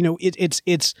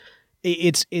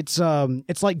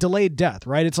 It's like delayed death,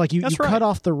 right? It's like you That's right. cut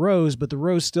off the rose, but the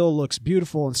rose still looks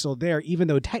beautiful and still there, even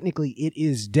though technically it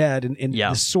is dead, and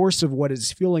the source of what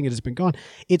is fueling it has been gone.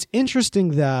 It's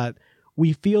interesting that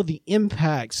we feel the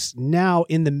impacts now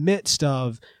in the midst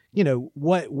of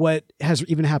what has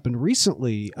even happened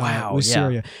recently with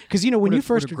Syria. Because when you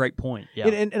first what a great point. Yeah.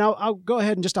 and I'll go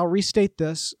ahead and I'll restate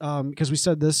this because we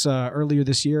said this earlier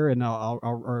this year, and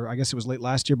or I guess it was late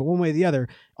last year, but one way or the other,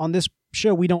 on this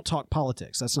show we don't talk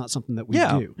politics. That's not something that we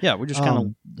do. Yeah, we just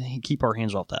kind of keep our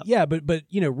hands off that. Yeah, but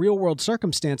real world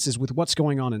circumstances with what's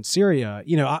going on in Syria.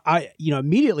 I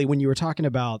immediately when you were talking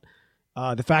about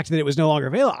the fact that it was no longer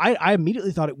available, I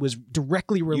immediately thought it was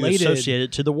directly related,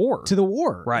 associated to the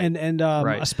war, right? And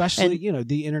right. especially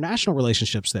the international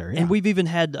relationships there. Yeah. And we've even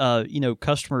had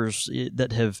customers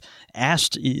that have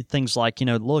asked things like,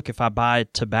 look, if I buy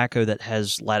tobacco that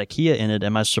has Latakia in it,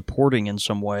 am I supporting in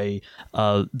some way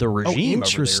the regime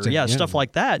over there? Yeah, stuff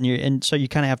like that. And so you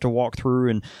kind of have to walk through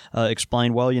and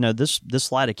explain, well,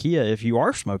 this Latakia, if you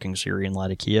are smoking Syrian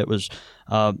Latakia, it was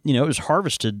it was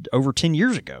harvested over 10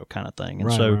 years ago, kind of thing. And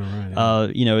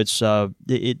it's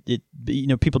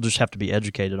people just have to be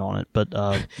educated on it. But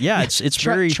it's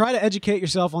try to educate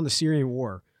yourself on the Syrian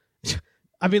war.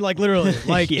 I mean, like literally,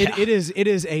 like it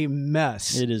is a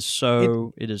mess. It is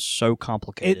so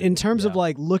complicated in terms of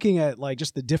like looking at like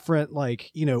just the different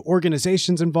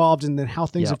organizations involved and then how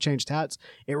things have changed hats.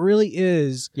 It really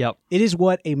is. Yep. It is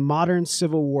what a modern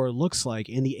civil war looks like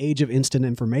in the age of instant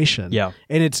information. Yeah.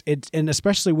 And it's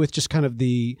especially with just kind of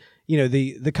the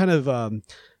kind of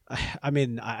I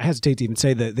mean, I hesitate to even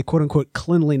say the quote unquote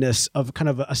cleanliness of kind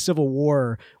of a civil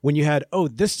war when you had,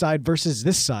 this side versus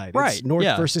this side. Right. It's north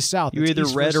versus south. You're either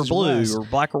red or blue west. or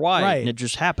black or white. Right. And it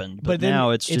just happened. But then now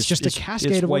it's just a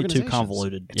cascade of way organizations. too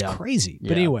convoluted. It's crazy. Yeah.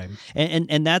 But anyway.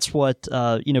 And that's what,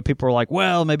 people are like,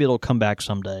 well, maybe it'll come back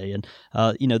someday. And,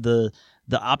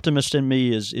 the optimist in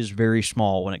me is very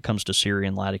small when it comes to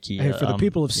Syrian Latakia. Hey, for the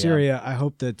people of Syria, I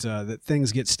hope that that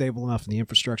things get stable enough and the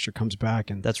infrastructure comes back.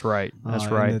 And that's right. That's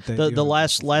right. The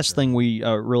last thing we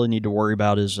really need to worry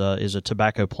about is a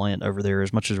tobacco plant over there.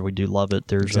 As much as we do love it,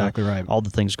 there's exactly right. all the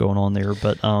things going on there.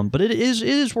 But it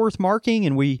is worth marking,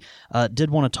 and we did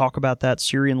want to talk about that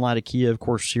Syrian Latakia. Of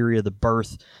course, Syria, the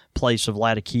birthplace of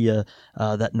Latakia,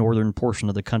 that northern portion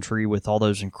of the country with all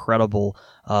those incredible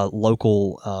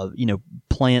local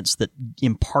plants that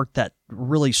impart that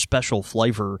really special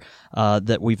flavor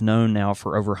that we've known now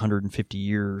for over 150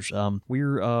 years.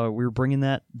 We're bringing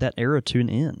that era to an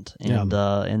end,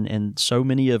 and so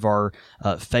many of our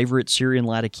favorite Syrian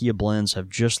Latakia blends have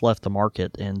just left the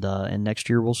market, and next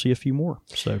year we'll see a few more.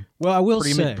 So, well, I will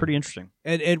say, pretty interesting.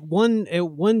 At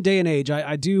one day and age,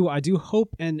 I do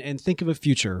hope and think of a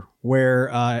future where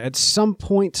at some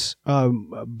point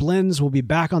blends will be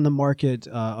back on the market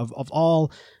of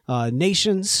all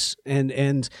nations,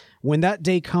 and when that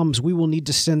day comes, we will need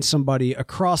to send somebody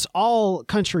across all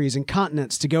countries and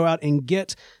continents to go out and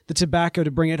get the tobacco to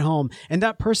bring it home. And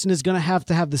that person is going to have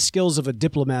the skills of a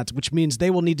diplomat, which means they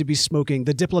will need to be smoking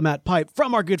the diplomat pipe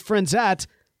from our good friends at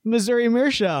Missouri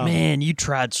Meerschaum. Man, you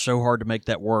tried so hard to make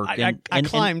that work. I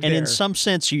climbed and there. In some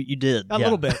sense, you did. A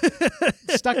little bit.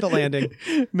 Stuck the landing.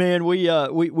 Man,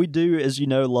 we do, as you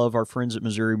know, love our friends at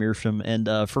Missouri Meerschaum.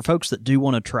 And for folks that do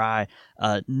want to try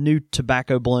new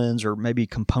tobacco blends or maybe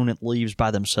component leaves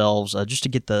by themselves, just to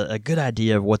get a good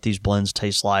idea of what these blends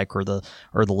taste like or the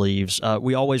leaves,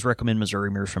 we always recommend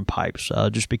Missouri Meerschaum pipes,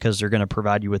 just because they're going to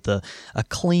provide you with a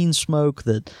clean smoke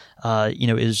that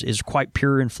is quite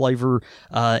pure in flavor.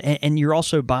 And you're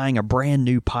also buying a brand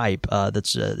new pipe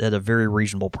that's at a very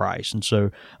reasonable price. And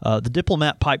so the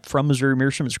Diplomat pipe from Missouri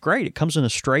Meerschaum is great. It comes in a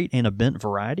straight and a bent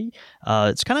variety.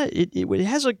 It's kind of it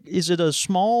has is it a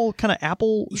small kind of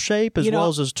apple shape as well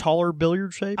as a taller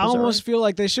billiard shape? I almost feel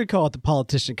like they should call it the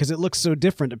politician because it looks so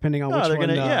different depending on which one.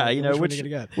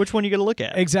 Which one you going to look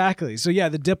at? Exactly. So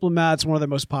the Diplomat's one of their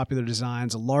most popular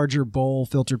designs. A larger bowl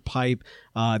filtered pipe.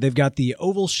 They've got the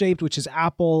oval shaped, which is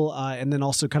apple, and then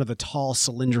also kind of a tall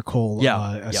cylindrical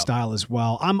style as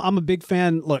well. I'm a big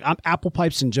fan. Look, I'm apple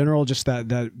pipes in general. Just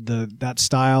that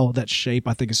style, that shape,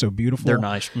 I think is so beautiful. They're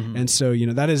nice, and so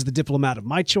that is the Diplomat of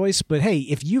my choice. But hey,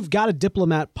 if you've got a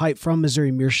Diplomat pipe from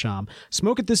Missouri Meerschaum,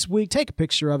 smoke it this week. Take a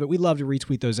picture of it. We love to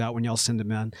retweet those out when y'all send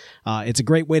them in. It's a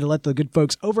great way to let the good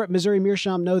folks over at Missouri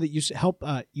Meerschaum know that you help.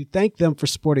 You thank them for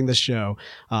supporting this show,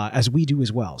 as we do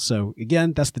as well. So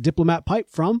again, that's the Diplomat pipe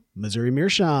from Missouri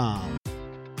Meerschaum.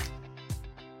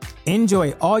 Enjoy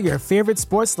all your favorite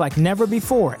sports like never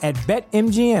before at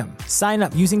BetMGM. Sign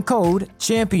up using code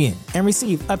CHAMPION and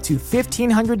receive up to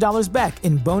 $1,500 back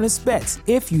in bonus bets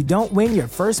if you don't win your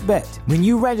first bet. When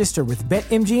you register with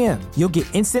BetMGM, you'll get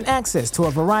instant access to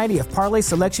a variety of parlay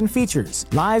selection features,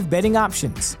 live betting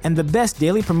options, and the best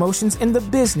daily promotions in the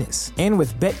business. And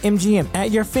with BetMGM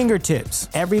at your fingertips,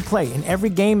 every play and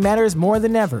every game matters more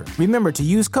than ever. Remember to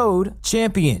use code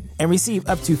CHAMPION and receive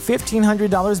up to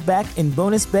 $1,500 back in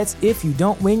bonus bets if you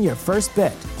don't win your first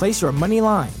bet. Place your money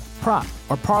line, prop,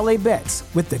 or parlay bets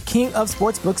with the king of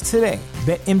sportsbooks today.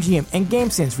 BetMGM and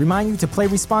GameSense remind you to play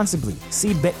responsibly.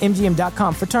 See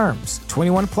BetMGM.com for terms.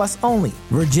 21 plus only.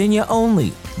 Virginia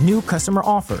only. New customer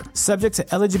offer. Subject to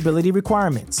eligibility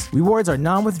requirements. Rewards are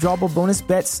non-withdrawable bonus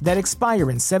bets that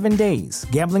expire in 7 days.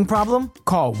 Gambling problem?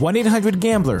 Call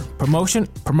 1-800-GAMBLER.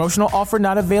 Promotional offer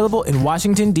not available in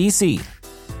Washington, D.C.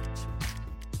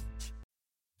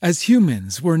 As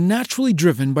humans, we're naturally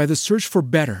driven by the search for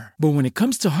better. But when it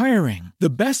comes to hiring, the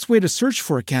best way to search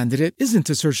for a candidate isn't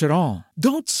to search at all.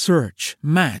 Don't search,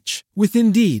 match with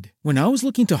Indeed. When I was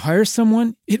looking to hire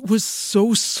someone, it was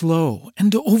so slow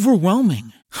and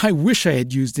overwhelming. I wish I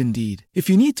had used Indeed. If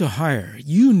you need to hire,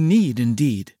 you need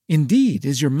Indeed. Indeed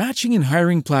is your matching and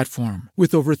hiring platform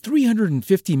with over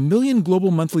 350 million global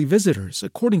monthly visitors,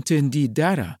 according to Indeed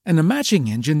data, and a matching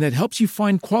engine that helps you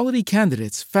find quality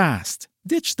candidates fast.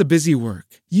 Ditch the busy work.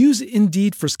 Use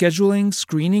Indeed for scheduling,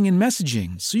 screening, and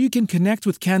messaging so you can connect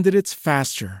with candidates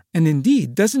faster. And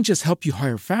Indeed doesn't just help you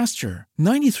hire faster.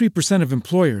 93% of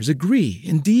employers agree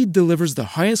Indeed delivers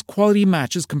the highest quality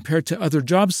matches compared to other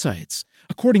job sites,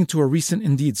 according to a recent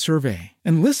Indeed survey.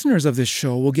 And listeners of this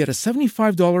show will get a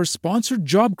 $75 sponsored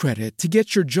job credit to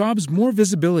get your jobs more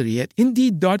visibility at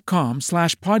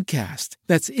Indeed.com/podcast.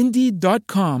 That's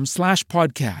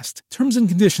Indeed.com/podcast. Terms and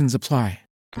conditions apply.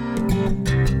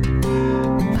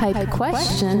 Pipe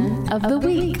question of the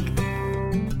week.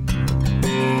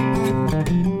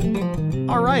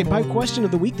 All right, pipe question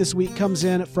of the week this week comes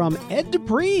in from Ed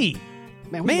Dupree.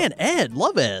 Man, Ed,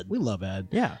 love Ed. We love Ed.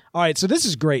 Yeah. All right, so this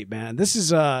is great, man. This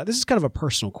is kind of a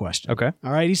personal question. Okay.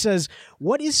 All right, he says,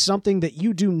 what is something that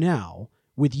you do now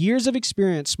with years of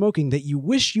experience smoking that you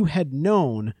wish you had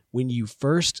known when you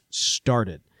first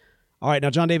started? All right,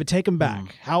 now, John David, take him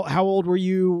back. How old were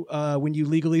you when you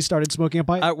legally started smoking a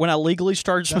pipe? When I legally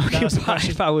started smoking a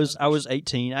pipe, I was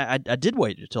 18. I did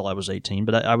wait until I was 18,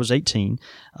 but I was 18.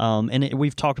 And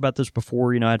we've talked about this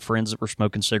before. You know, I had friends that were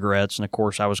smoking cigarettes, and of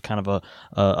course, I was kind of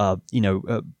a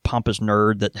pompous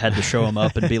nerd that had to show them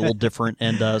up and be a little different.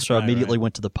 And so I immediately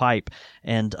went to the pipe.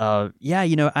 And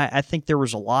I think there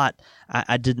was a lot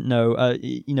I didn't know.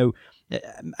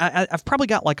 I've probably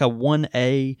got like a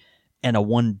 1A and a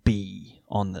 1B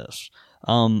on this.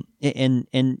 So I'm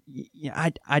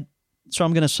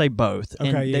going to say both.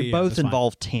 And they both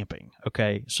involve tamping.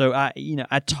 Okay. So I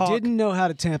didn't know how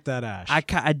to tamp that ash.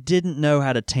 I didn't know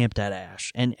how to tamp that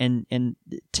ash. And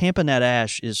tamping that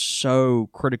ash is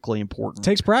so critically important. It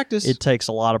takes practice. It takes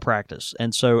a lot of practice.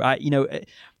 And so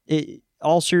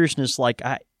all seriousness,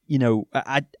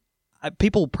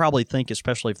 people probably think,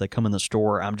 especially if they come in the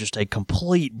store, I'm just a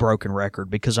complete broken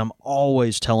record because I'm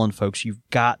always telling folks you've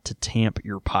got to tamp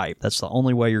your pipe. That's the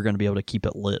only way you're going to be able to keep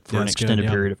it lit for an extended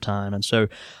period of time. And so,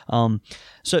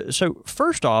 so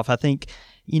first off, I think,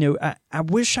 I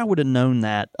wish I would have known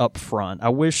that up front. I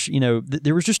wish,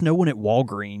 there was just no one at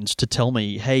Walgreens to tell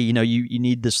me, hey, you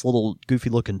need this little goofy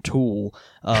looking tool,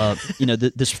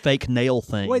 this fake nail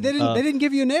thing. Wait, they didn't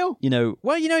give you a nail? You're at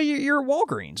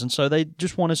Walgreens, and so they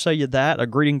just want to sell you that, a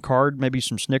greeting card, maybe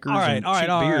some Snickers and cheap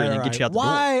beer, and then get you out the door.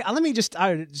 Why? Let me just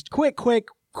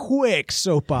quick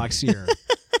soapbox here.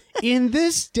 In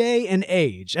this day and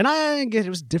age, and I get it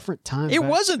was different times. It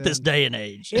wasn't this day and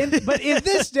age. But in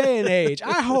this day and age,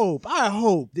 I hope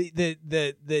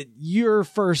that your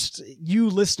first, you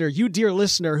dear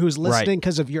listener who's listening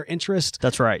because of your interest.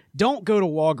 That's right. Don't go to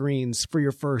Walgreens for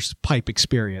your first pipe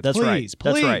experience. That's right.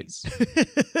 Please.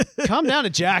 Come down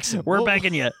to Jackson. We're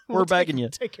begging you. We're begging you.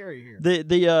 Take care of you here.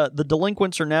 The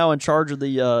delinquents are now in charge of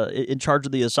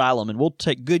the asylum, and we'll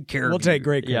take good care of you. We'll take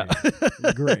great care.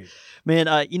 Yeah. Great. Man,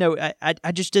 I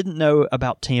just didn't know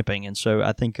about tamping, and so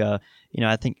I think I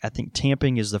think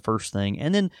tamping is the first thing,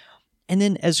 and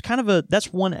then as kind of that's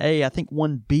 1A. I think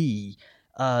 1B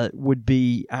would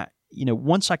be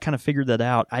once I kind of figured that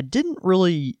out, I didn't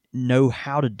really know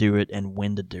how to do it and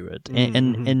when to do it,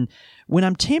 and when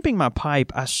I'm tamping my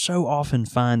pipe, I so often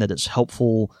find that it's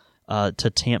helpful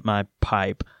to tamp my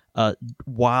pipe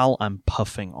while I'm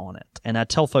puffing on it, and I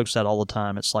tell folks that all the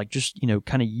time. It's like just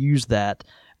kind of use that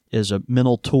is a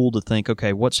mental tool to think,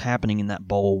 okay, what's happening in that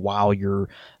bowl while you're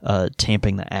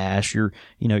tamping the ash? You're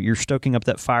stoking up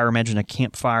that fire. Imagine a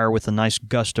campfire with a nice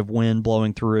gust of wind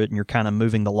blowing through it, and you're kind of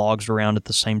moving the logs around at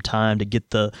the same time to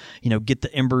get the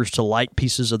embers to light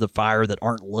pieces of the fire that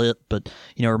aren't lit, but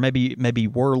or maybe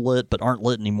were lit but aren't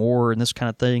lit anymore, and this kind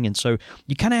of thing. And so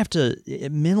you kind of have to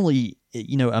mentally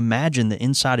imagine the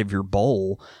inside of your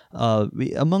bowl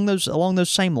along those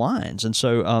same lines. And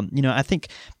so, I think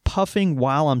puffing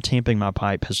while I'm tamping my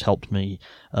pipe has helped me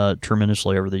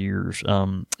tremendously over the years.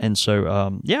 And so,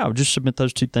 I'll just submit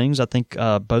those two things. I think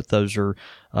both those are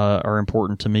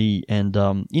important to me. And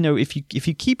if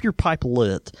you keep your pipe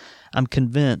lit, I'm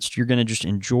convinced you're going to just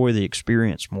enjoy the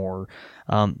experience more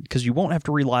because you won't have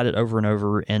to relight it over and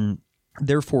over, and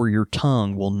therefore your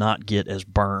tongue will not get as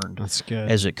burned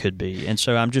as it could be. And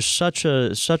so I'm just such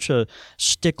a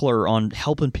stickler on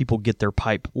helping people get their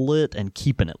pipe lit and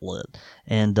keeping it lit.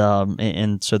 And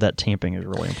so that tamping is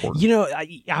really important.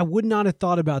 I would not have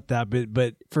thought about that,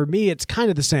 but for me it's kind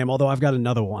of the same, although I've got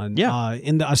another one. Yeah.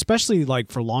 Especially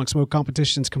like for long smoke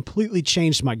competitions, completely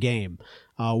changed my game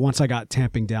once I got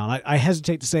tamping down. I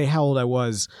hesitate to say how old I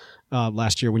was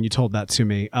last year when you told that to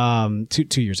me,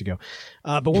 2 years ago.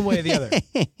 But one way or the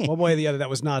other, that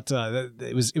was not,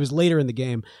 it was later in the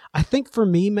game. I think for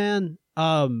me, man,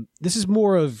 this is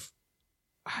more of,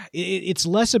 it's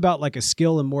less about like a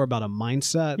skill and more about a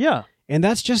mindset. Yeah. And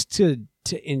that's just to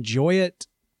enjoy it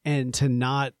and to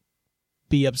not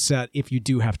be upset if you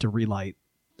do have to relight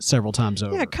several times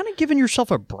over. Yeah, kind of giving yourself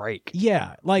a break.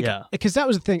 Yeah, because that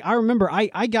was the thing. I remember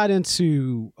I got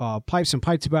into pipes and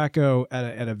pipe tobacco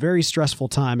at a very stressful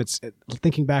time.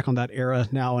 Thinking back on that era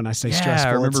now, and I say stressful.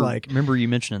 I remember you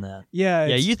mentioning that. Yeah,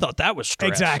 you thought that was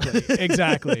stress.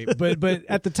 Exactly. But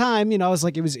at the time, I was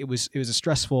like, it was a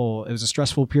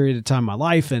stressful period of time in my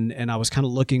life, and I was kind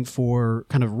of looking for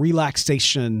kind of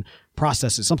relaxation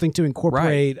processes, something to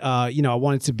incorporate. Right. I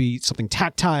wanted to be something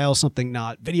tactile, something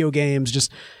not video games,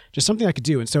 just something I could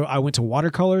do. And so I went to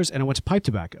watercolors and I went to pipe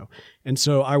tobacco. And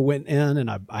so I went in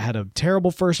and I had a terrible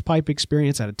first pipe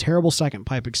experience, I had a terrible second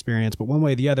pipe experience, but one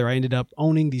way or the other, I ended up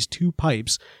owning these 2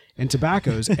 pipes and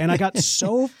tobaccos. And I got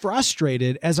so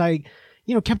frustrated as I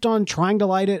kept on trying to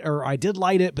light it, or I did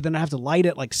light it, but then I have to light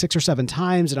it like 6 or 7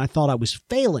 times, and I thought I was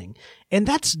failing. And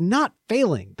that's not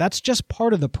failing. That's just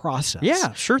part of the process.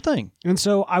 Yeah, sure thing. And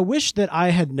so I wish that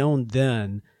I had known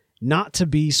then not to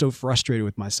be so frustrated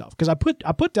with myself, because I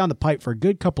put down the pipe for a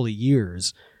good couple of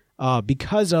years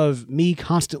because of me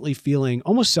constantly feeling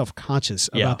almost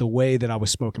self-conscious about the way that I was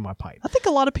smoking my pipe. I think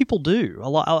a lot of people do.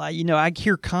 I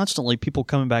hear constantly people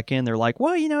coming back in. They're like,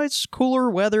 well, it's cooler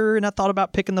weather, and I thought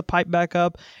about picking the pipe back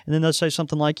up. And then they'll say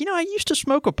something like, I used to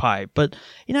smoke a pipe, but,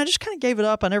 I just kind of gave it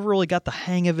up. I never really got the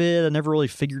hang of it. I never really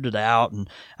figured it out. And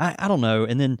I don't know.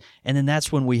 And then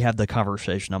that's when we have the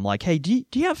conversation. I'm like, hey, do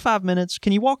you have 5 minutes?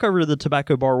 Can you walk over to the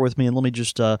tobacco bar with me, and let me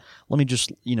just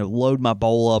load my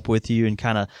bowl up with you and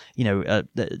kind of,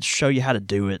 show you how to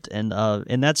do it. And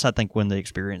that's, I think, when the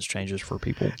experience changes for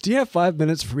people. Do you have 5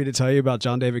 minutes for me to tell you about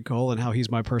John David Cole and how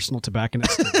he's my personal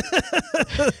tobacconist?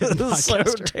 So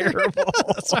terrible.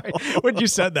 Sorry. When you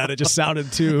said that, it just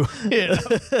sounded too. Yeah.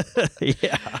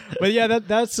 But yeah,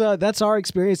 that's our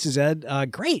experiences, Ed.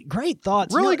 Great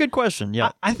thoughts. Really good question.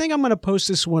 Yeah. I think I'm going to post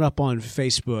this one up on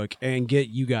Facebook and get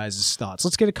you guys' thoughts.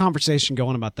 Let's get a conversation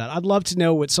going about that. I'd love to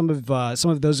know what some of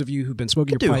those of you who've been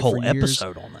smoking your pipe for years. Do a whole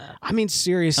episode on that. I mean,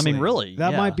 seriously. Really.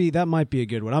 That might be a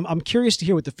good one. I'm curious to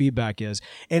hear what the feedback is.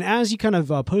 And as you kind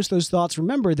of post those thoughts,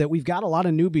 remember that we've got a lot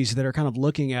of newbies that are kind of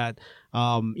looking at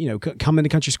come into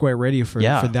Country Square Radio for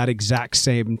that exact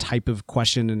same type of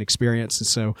question and experience. And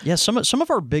so some of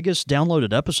our biggest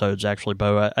downloaded episodes, actually,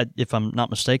 Bo, if I'm not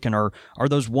mistaken, are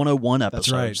those 101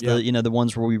 episodes. That's right. The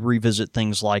ones where we revisit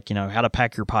things like how to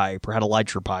pack your pipe, or how to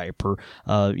light your pipe, or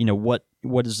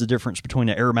what is the difference between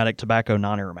an aromatic tobacco,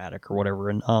 non-aromatic, or whatever.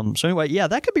 And so anyway,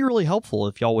 that could be really helpful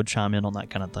if y'all would chime in on that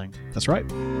kind of thing. That's right.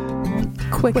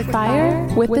 Quick fire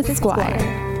with the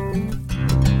Squire.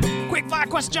 Quick fire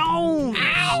question.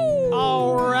 Ow!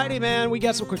 Alrighty, man. We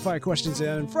got some quick fire questions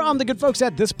in from the good folks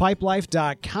at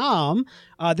thispipelife.com.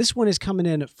 This one is coming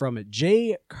in from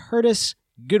J. Curtis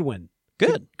Goodwin.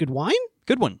 Good wine?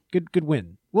 Good one. Good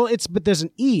win. Well, but there's an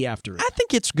E after it. I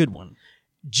think it's good one.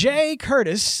 J.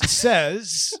 Curtis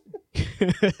says,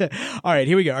 all right,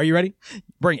 here we go. Are you ready?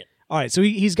 Bring it. All right, so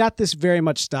he's got this very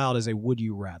much styled as a would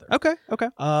you rather. Okay.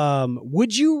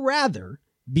 Would you rather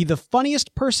be the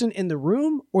funniest person in the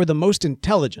room or the most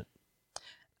intelligent?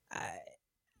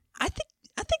 I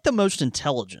think the most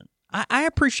intelligent. I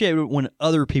appreciate it when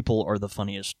other people are the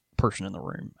funniest person in the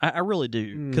room. I really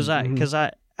do, because I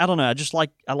don't know.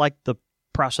 I like the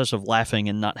process of laughing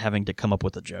and not having to come up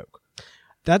with a joke.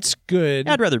 That's good.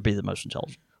 I'd rather be the most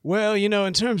intelligent. Well,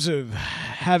 in terms of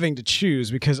having to choose,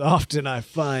 because often I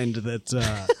find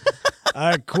that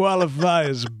I qualify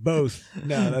as both.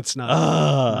 No, that's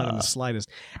not in the slightest.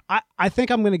 I think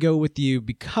I'm going to go with you,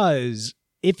 because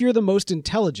if you're the most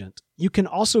intelligent, you can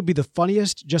also be the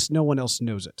funniest, just no one else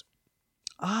knows it.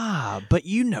 But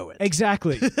you know it.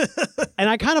 Exactly. And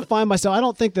I kind of find myself, I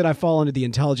don't think that I fall into the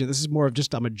intelligent. This is more of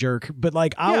just I'm a jerk. But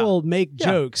like I will make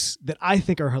jokes that I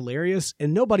think are hilarious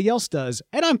and nobody else does.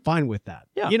 And I'm fine with that.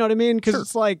 Yeah. You know what I mean? Because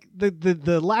it's like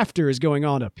the laughter is going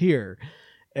on up here.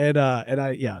 And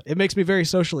it makes me very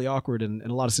socially awkward in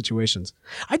a lot of situations.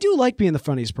 I do like being the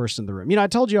funniest person in the room. You know, I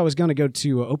told you I was going to go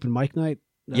to open mic night.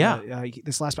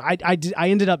 This last, I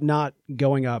ended up not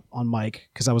going up on mic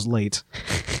because I was late.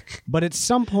 But at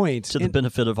some point, to the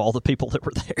benefit of all the people that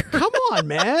were there. Come on,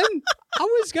 man! I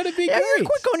was gonna be great. You're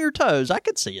quick on your toes. I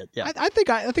could see it. Yeah, I think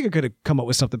I could have come up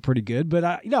with something pretty good.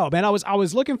 But no, man, I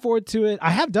was looking forward to it.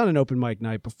 I have done an open mic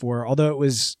night before, although it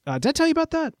was. Did I tell you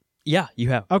about that? Yeah, you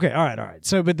have. Okay, all right.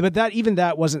 So, but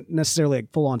that wasn't necessarily a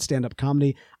full on stand up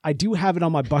comedy. I do have it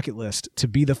on my bucket list to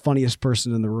be the funniest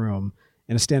person in the room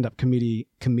in a stand up comedic.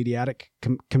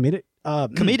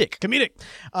 But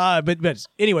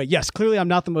anyway, yes, clearly I'm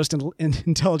not the most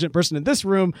intelligent person in this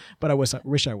room, but I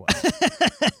wish I was.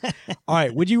 All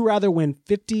right, would you rather win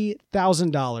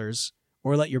 $50,000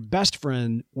 or let your best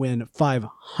friend win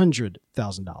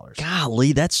 $500,000?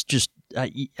 Golly, that's just.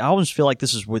 I always feel like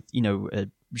this is with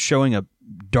showing a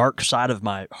dark side of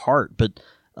my heart, but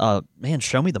man,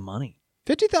 show me the money.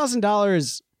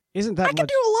 $50,000 isn't that much. I can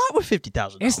do a lot with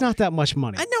 $50,000. It's not that much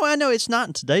money. I know it's not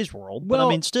in today's world, but Well, I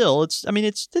mean, still, it's you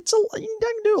can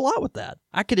do a lot with that.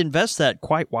 I could invest that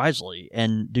quite wisely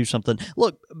and do something.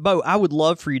 Look, Bo, I would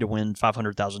love for you to win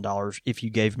 $500,000 if you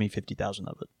gave me $50,000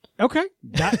 of it. Okay,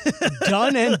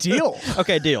 done and deal.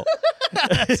 Okay, deal.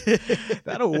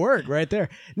 That'll work right there.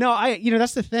 No,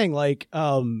 that's the thing. Like,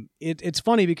 it's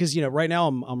funny because right now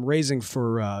I'm raising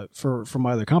for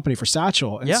my other company, for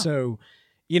Satchel, and so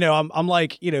I'm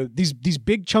like these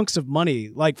big chunks of money.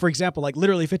 Like, for example, like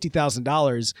literally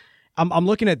 $50,000. I'm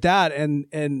looking at that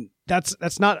and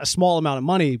that's not a small amount of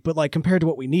money, but like compared to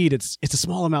what we need, it's a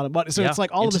small amount of money. So it's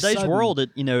like all of a sudden, in today's world,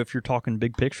 if you're talking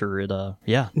big picture,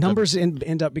 numbers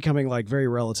end up becoming like very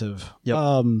relative. Yep.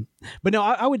 But no,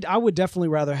 I would definitely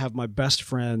rather have my best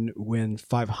friend win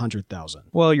 $500,000.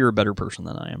 Well, you're a better person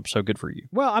than I am, so good for you.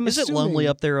 Well, Is it lonely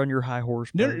up there on your high horse?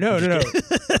 No.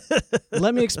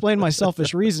 Let me explain my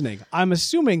selfish reasoning. I'm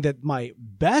assuming that my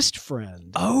best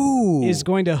friend is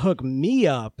going to hook me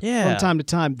up from time to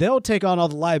time. They'll take on all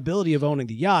the liability of owning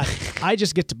the yacht. I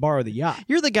just get to borrow the yacht.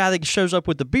 You're the guy that shows up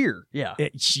with the beer. Yeah.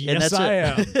 Yes, I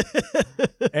am.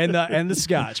 and the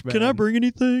scotch, man. Can I bring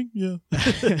anything? Yeah.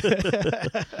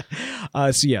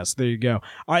 So yes, there you go.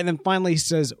 All right, and then finally he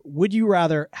says, would you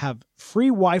rather have free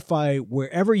Wi-Fi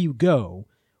wherever you go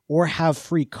or have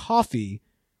free coffee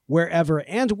wherever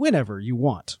and whenever you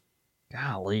want?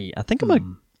 Golly, I think I'm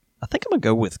gonna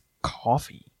go with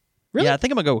coffee. Really? Yeah, I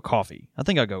think I'm gonna go with coffee. I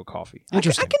think I'll go with coffee.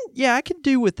 Interesting. I can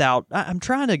do without. I'm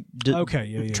trying to.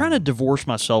 Trying to divorce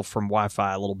myself from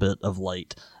Wi-Fi a little bit of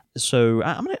late. So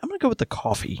I'm gonna go with the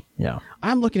coffee. Yeah.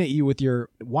 I'm looking at you with your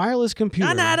wireless computer.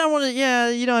 I don't want to. Yeah,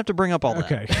 you don't have to bring up all that.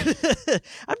 Okay.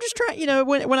 I'm just trying.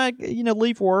 When I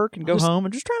leave work and go home,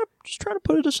 I'm just trying to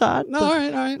put it aside. No, all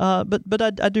right. But I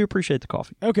do appreciate the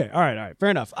coffee. Okay. All right. Fair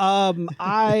enough.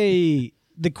 The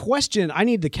question, I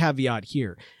need the caveat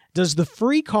here. Does the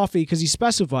free coffee, because he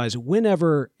specifies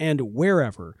whenever and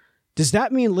wherever, does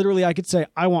that mean literally I could say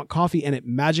I want coffee and it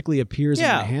magically appears in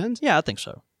my hand? Yeah, I think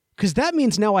so. Because that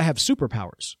means now I have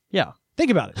superpowers. Yeah.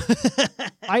 Think about it.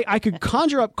 I could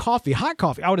conjure up coffee, hot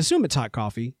coffee. I would assume it's hot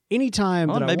coffee anytime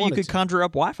that I wanted. Maybe you could conjure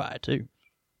up Wi-Fi too.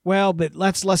 Well, but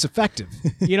that's less effective.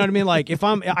 You know what I mean? Like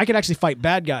I could actually fight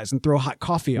bad guys and throw hot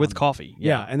coffee on with them. coffee.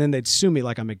 Yeah, and then they'd sue me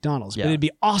like I'm McDonald's. Yeah. But it'd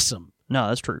be awesome. No,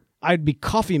 that's true. I'd be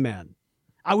Coffee Man.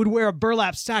 I would wear a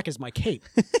burlap sack as my cape.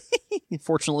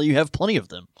 Fortunately, you have plenty of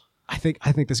them. I think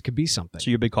this could be something.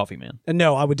 So you're a big coffee man. And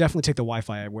no, I would definitely take the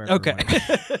Wi-Fi I wear. Okay.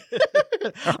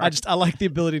 I like the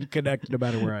ability to connect no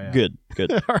matter where I am. Good.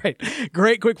 All right.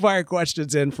 Great quick fire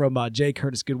questions in from Jay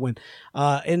Curtis Goodwin.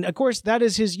 And of course, that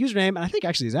is his username, and I think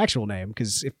actually his actual name,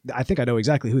 because I think I know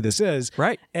exactly who this is.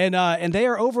 Right. And they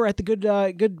are over at the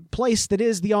good place that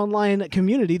is the online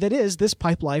community that is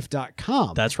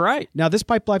thispipelife.com. That's right. Now,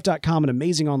 thispipelife.com, an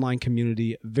amazing online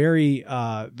community, very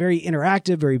very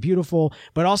interactive, very beautiful,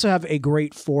 but also have a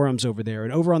great forums over there.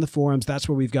 And over on the forums, that's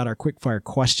where we've got our quick fire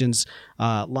questions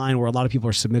line where a lot of people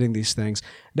are submitting these things.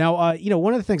 Now,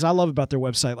 one of the things I love about their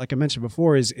website, like I mentioned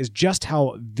before, is just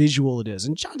how visual it is.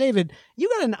 And John David, you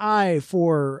got an eye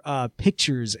for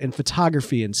pictures and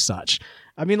photography and such.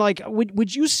 I mean, like,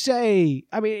 would you say,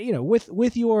 I mean,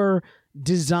 with your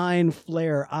design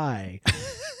flair eye,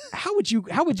 how would you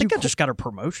I just got a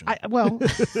promotion. How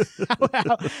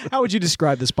would you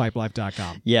describe this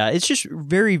pipelife.com? Yeah, it's just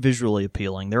very visually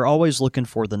appealing. They're always looking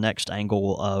for the next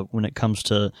angle when it comes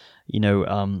to,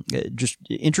 just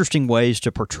interesting ways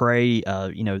to portray,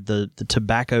 the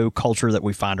tobacco culture that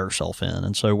we find ourselves in.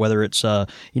 And so whether it's,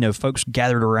 folks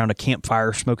gathered around a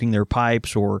campfire smoking their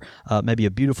pipes, or maybe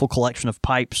a beautiful collection of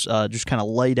pipes just kind of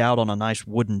laid out on a nice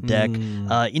wooden deck,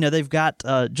 they've got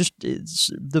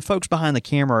the folks behind the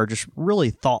camera are just really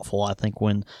thoughtful, I think,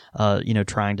 when,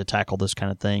 trying to tackle this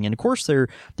kind of thing. And of course, they're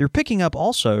picking up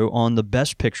also on the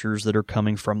best pictures that are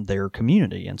coming from their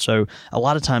community. And so a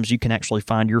lot of times you can actually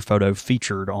find your photo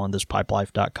featured on this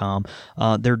pipelife.com.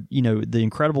 The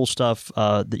incredible stuff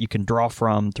that you can draw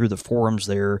from through the forums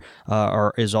there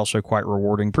is also quite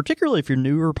rewarding, particularly if you're a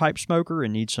newer pipe smoker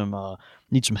and need some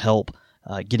help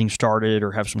getting started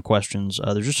or have some questions.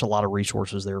 There's just a lot of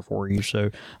resources there for you. So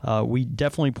we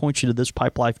definitely point you to this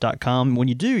pipelife.com. When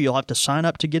you do, you'll have to sign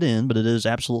up to get in, but it is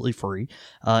absolutely free.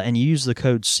 And you use the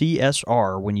code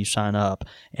CSR when you sign up,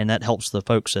 and that helps the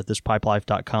folks at this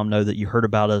pipelife.com know that you heard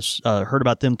about us, heard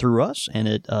about them through us, and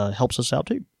it helps us out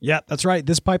too. Yeah, that's right.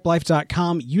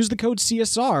 Thispipelife.com. Use the code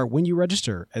CSR when you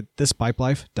register at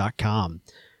thispipelife.com.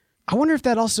 I wonder if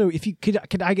that also, if you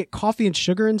could I get coffee and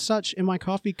sugar and such in my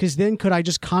coffee? Because then could I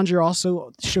just conjure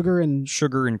also sugar and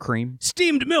cream,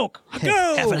 steamed milk?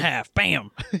 Go half and half,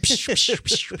 bam!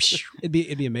 It'd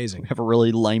be amazing. Have a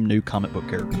really lame new comic book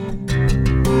character.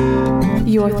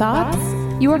 Your thoughts,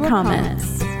 your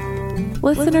comments,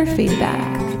 listener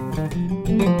feedback.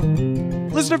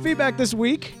 Listener feedback this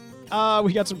week.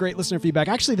 We got some great listener feedback.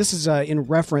 Actually, this is in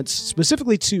reference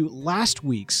specifically to last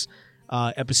week's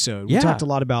episode. We talked a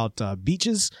lot about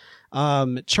beaches.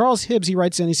 Charles Hibbs, he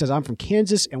writes in, he says, I'm from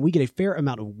Kansas and we get a fair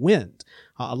amount of wind.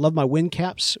 I love my wind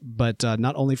caps, but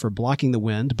not only for blocking the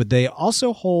wind, but they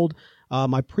also hold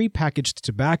my pre-packaged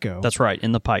tobacco. That's right,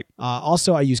 in the pipe.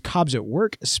 Also, I use cobs at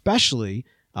work, especially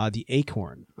the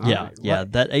acorn. Right.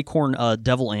 That acorn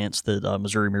devil ants that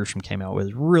Missouri Meerschaum came out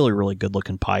with, really, really good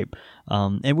looking pipe.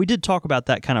 And we did talk about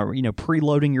that kind of,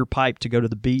 preloading your pipe to go to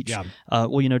the beach. Yeah.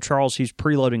 Charles, he's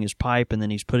preloading his pipe and then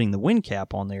he's putting the wind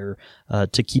cap on there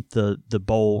to keep the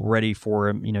bowl ready for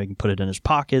him. He can put it in his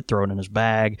pocket, throw it in his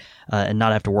bag, and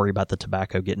not have to worry about the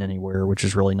tobacco getting anywhere, which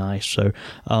is really nice. So,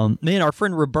 our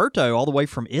friend Roberto, all the way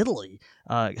from Italy,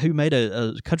 who made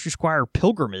a Country Squire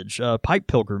pilgrimage, pipe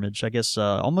pilgrimage, I guess,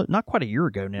 almost not quite a year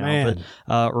ago now. Man.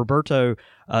 But Roberto,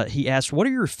 he asked, what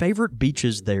are your favorite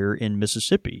beaches there in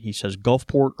Mississippi? He says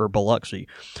Gulfport or Biloxi.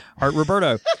 All right,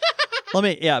 Roberto,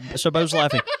 so Bo's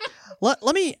laughing.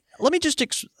 Let me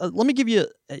give you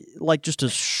just a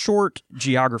short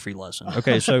geography lesson.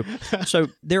 Okay, so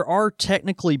there are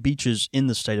technically beaches in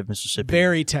the state of Mississippi.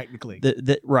 Very technically.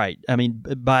 Right. I mean,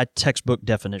 by textbook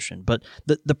definition. But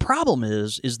the problem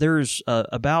is there's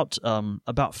about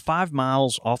 5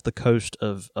 miles off the coast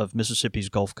of Mississippi's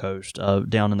Gulf Coast,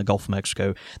 down in the Gulf of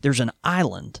Mexico, there's an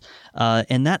island.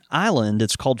 And that island,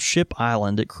 it's called Ship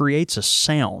Island. It creates a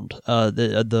sound,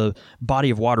 the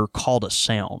body of water called a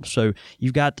sound. So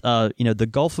you've got the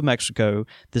Gulf of Mexico,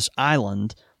 this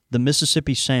island, the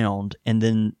Mississippi Sound, and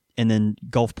then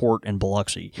Gulfport and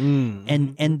Biloxi.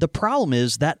 And the problem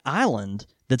is that island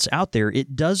that's out there,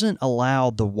 it doesn't allow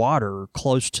the water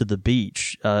close to the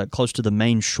beach, close to the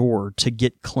main shore, to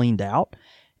get cleaned out.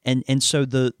 And so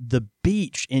the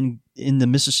beach in the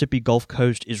Mississippi Gulf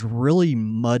Coast is really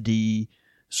muddy,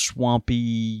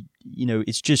 swampy.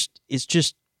 It's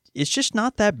just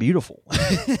not that beautiful.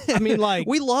 I mean,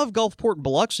 we love Gulfport and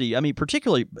Biloxi. I mean,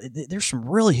 particularly, there's some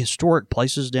really historic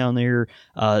places down there.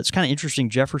 It's kind of interesting.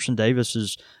 Jefferson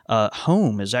Davis's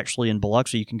home is actually in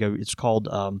Biloxi. You can go. It's called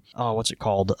what's it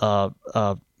called?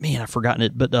 I've forgotten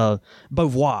it, but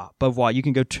Beauvoir. You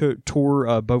can go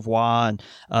tour Beauvoir,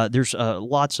 and there's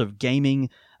lots of gaming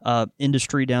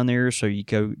industry down there. So you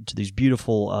go to these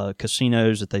beautiful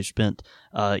casinos that they've spent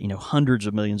hundreds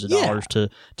of millions of dollars to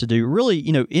do. Really,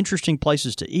 interesting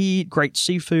places to eat, great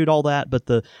seafood, all that. But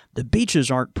the beaches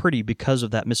aren't pretty because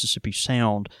of that Mississippi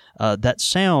Sound. That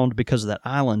sound, because of that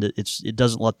island, it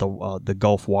doesn't let the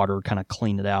Gulf water kind of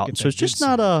clean it out. So it's just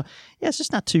not it's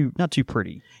just not too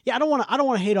pretty. Yeah, I don't want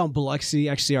to hate on Biloxi.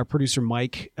 Actually, our producer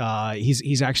Mike,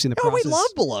 he's actually in the process. Oh, we love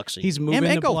Biloxi. He's moving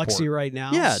to Biloxi right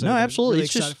now. Yeah, so no, absolutely. Really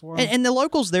it's just and the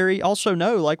locals there also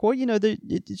know,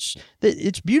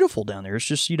 it's beautiful down there. It's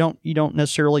just you don't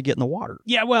necessarily get in the water.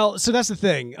 Yeah, well, so that's the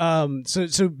thing.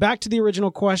 So back to the original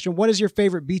question: what is your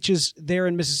favorite beaches there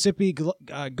in Mississippi,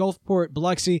 Gulfport,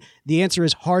 Biloxi? The answer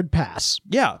is hard pass.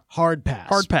 Yeah, hard pass.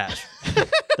 Hard pass.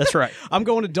 That's right. I'm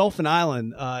going to Dolphin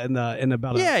Island in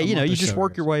about a you month just so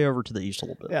work your way over to the east a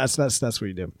little bit. Yeah, that's what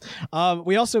you do.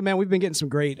 We also, man, we've been getting some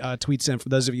great tweets in for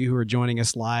those of you who are joining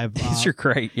us live. These are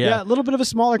great. Yeah, a little bit of a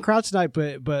smaller crowd tonight,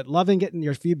 but loving getting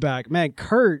your feedback, man.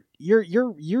 Kurt,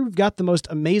 you've got the most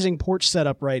amazing porch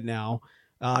setup right now.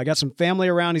 I got some family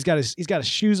around. He's got his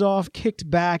shoes off, kicked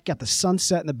back, got the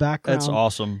sunset in the background. That's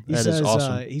awesome. He says, is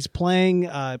awesome. He's playing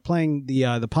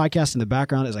the podcast in the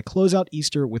background as I close out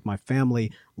Easter with my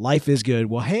family. Life is good.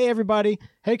 Well, hey everybody.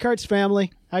 Hey Kurt's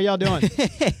family. How y'all doing?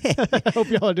 Hope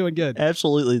y'all are doing good.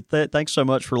 Absolutely. Thanks so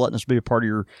much for letting us be a part of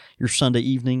your Sunday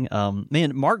evening.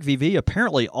 Man, Mark VV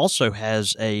apparently also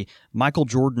has a Michael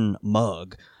Jordan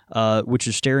mug. Which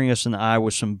is staring us in the eye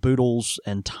with some boodles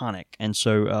and tonic. And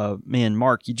so, man,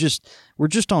 Mark, we're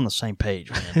just on the same page,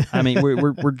 man. I mean,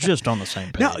 we're just on the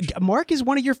same page. Now, Mark is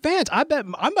one of your fans. I bet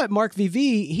Mark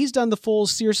VV. He's done the full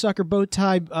seersucker bow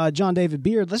tie, John David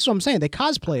beard. That's what I'm saying. They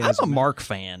cosplay. I'm a Mark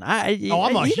fan. I'm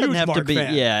a huge Mark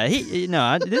fan. Yeah,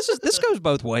 this goes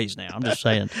both ways now. I'm just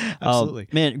saying. Absolutely,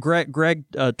 man. Greg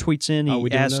tweets in.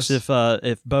 He asks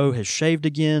if Bo has shaved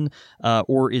again,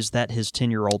 or is that his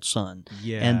 10-year-old son?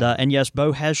 Yeah. And yes,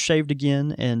 Bo has shaved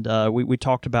again, and we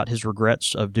talked about his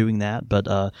regrets of doing that. But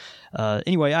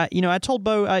anyway, I told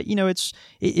Bo, it's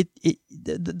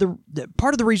the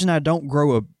part of the reason I don't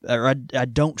I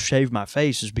don't shave my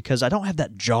face is because I don't have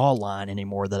that jawline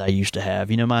anymore that I used to have.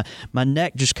 My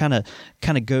neck just kind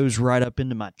of goes right up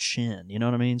into my chin. You know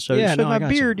what I mean? So my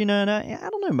beard, and I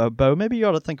don't know, Bo, maybe you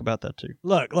ought to think about that too.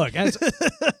 Look, as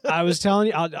I was telling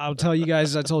you, I'll tell you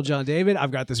guys, as I told John David, I've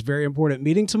got this very important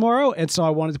meeting tomorrow, and so I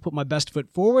wanted to put my best foot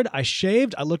forward. I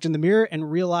shaved, I looked in the mirror,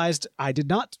 and realized I did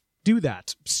not do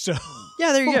that. So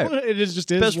yeah, there you go. It is just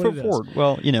best foot forward.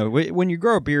 Well, when you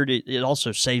grow a beard, it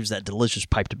also saves that delicious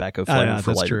pipe tobacco flavor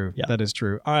for later. True. Yeah. That is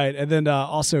true. All right, and then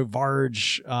also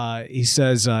Varge, he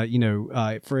says,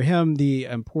 for him the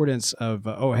importance of.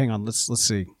 Hang on, let's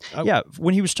see. Yeah,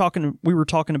 when we were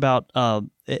talking about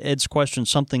Ed's question,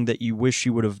 something that you wish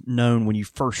you would have known when you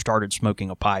first started smoking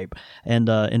a pipe, and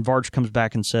Varge comes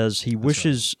back and says he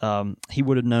wishes he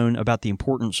would have known about the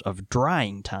importance of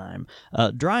drying time.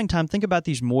 Drying time. Think about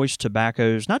these moist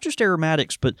tobaccos, not just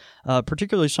aromatics, but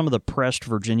particularly some of the pressed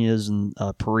Virginias and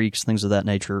Periques, things of that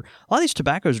nature. A lot of these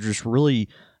tobaccos are just really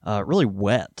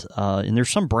wet, and there's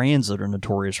some brands that are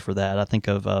notorious for that. I think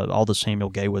of all the Samuel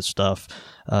Gayworth stuff,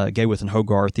 Gayworth and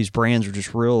Hogarth. These brands are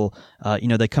just real,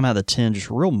 they come out of the tin just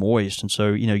real moist, and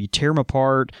so you tear them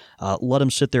apart, let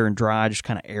them sit there and dry, just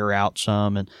kind of air out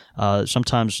some, and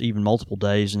sometimes even multiple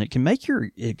days, and it can make your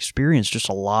experience just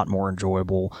a lot more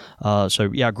enjoyable.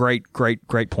 So yeah, great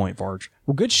point, Varge.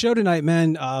 Well, good show tonight,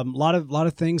 man. A lot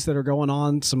of things that are going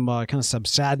on. Some kind of some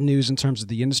sad news in terms of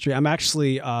the industry. I'm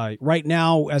actually right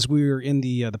now, as we're in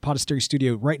the Podastery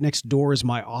studio, right next door is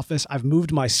my office. I've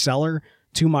moved my cellar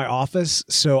to my office,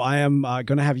 so I am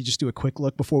going to have you just do a quick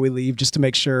look before we leave, just to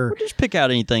make sure. Or just pick out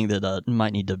anything that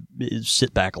might need to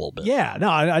sit back a little bit. Yeah, no,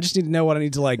 I just need to know what I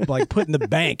need to like put in the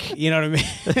bank. You know what I mean?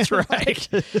 That's right.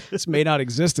 This may not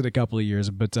exist in a couple of years,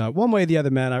 but one way or the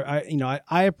other, man,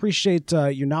 I appreciate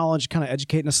your knowledge, kind of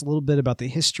educating us a little bit about the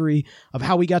history of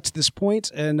how we got to this point,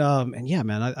 and yeah,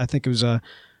 man, I think it was a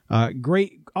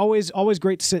great. Always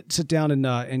great to sit down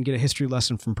and get a history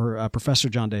lesson from Professor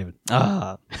John David.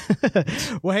 Well,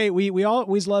 hey, we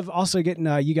always love also getting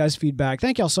you guys' feedback.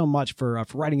 Thank y'all so much for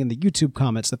writing in the YouTube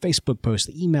comments, the Facebook posts,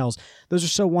 the emails. Those are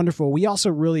so wonderful. We also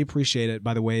really appreciate it,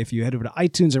 by the way, if you head over to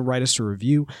iTunes and write us a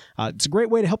review. It's a great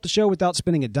way to help the show without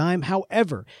spending a dime.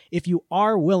 However, if you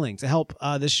are willing to help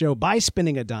this show by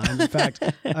spending a dime, in fact,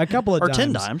 a couple of or dimes.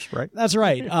 10 dimes, right? That's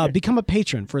right. Become a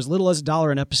patron for as little as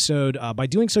 $1 an episode. By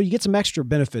doing so, you get some extra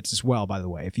benefits as well, by the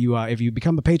way. If you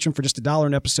become a patron for just $1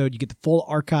 an episode, you get the full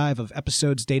archive of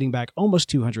episodes dating back almost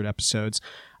 200 episodes.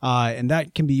 And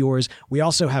that can be yours. We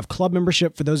also have club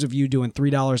membership for those of you doing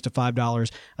 $3 to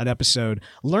 $5 an episode.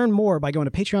 Learn more by going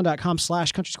to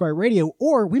patreon.com/Country Squire Radio,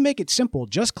 or we make it simple.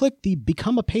 Just click the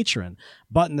Become a Patron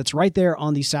button that's right there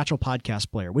on the Satchel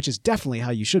Podcast Player, which is definitely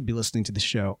how you should be listening to the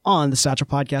show, on the Satchel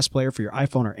Podcast Player for your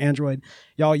iPhone or Android.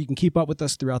 Y'all, you can keep up with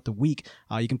us throughout the week.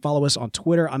 You can follow us on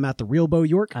Twitter. I'm at The Real Bo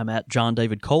York. I'm at John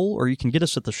David Cole, or you can get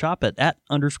us at the shop at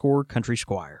 @_Country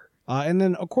Squire. And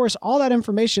then, of course, all that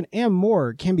information and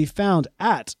more can be found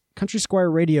at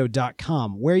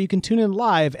countrysquireradio.com, where you can tune in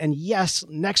live. And yes,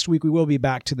 next week we will be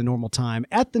back to the normal time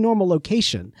at the normal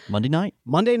location. Monday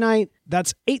night.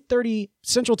 That's 8:30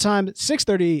 Central Time,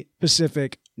 6:30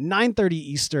 Pacific, 9:30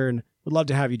 Eastern. We'd love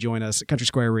to have you join us at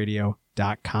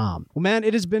countrysquireradio.com. Well, man,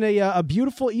 it has been a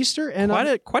beautiful Easter, and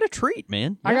quite a treat,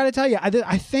 man. I got to tell you,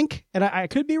 I think, and I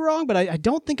could be wrong, but I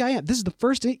don't think I am. This is the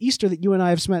first Easter that you and I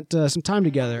have spent some time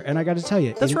together, and I got to tell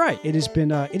you, that's right. It has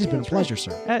been a pleasure,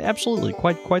 sir. Absolutely,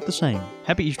 quite the same.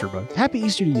 Happy Easter, bro. Happy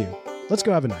Easter to you. Let's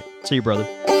go have a night. See you, brother.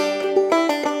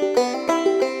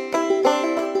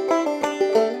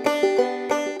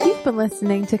 You've been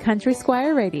listening to Country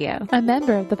Squire Radio, a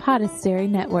member of the Podastery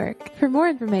Network. For more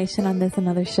information on this and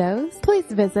other shows, please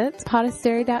visit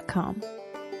podastery.com.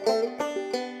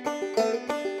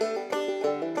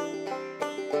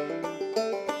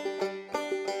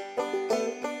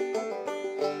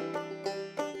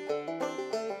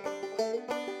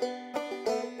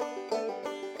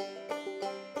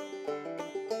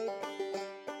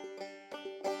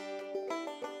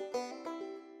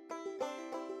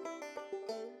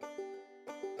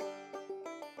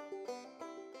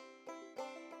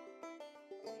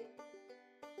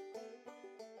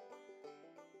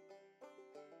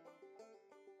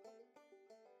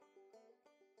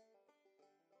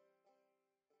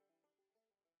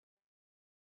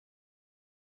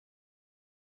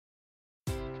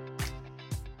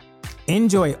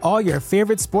 Enjoy all your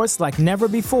favorite sports like never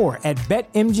before at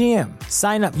BetMGM.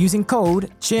 Sign up using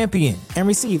code CHAMPION and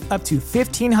receive up to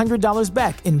 $1,500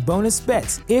 back in bonus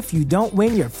bets if you don't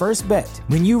win your first bet.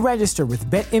 When you register with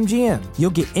BetMGM,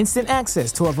 you'll get instant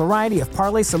access to a variety of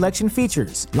parlay selection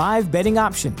features, live betting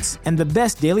options, and the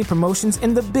best daily promotions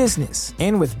in the business.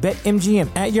 And with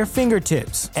BetMGM at your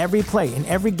fingertips, every play and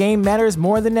every game matters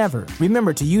more than ever.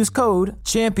 Remember to use code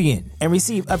CHAMPION and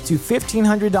receive up to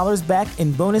 $1,500 back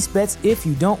in bonus bets if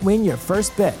you don't win your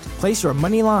first bet. Place your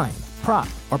money line, prop,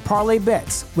 or parlay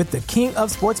bets with the king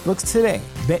of sportsbooks today.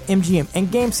 BetMGM and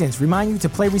GameSense remind you to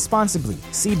play responsibly.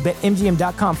 See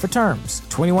BetMGM.com for terms.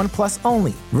 21 plus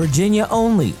only. Virginia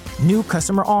only. New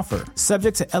customer offer.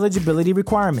 Subject to eligibility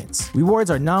requirements. Rewards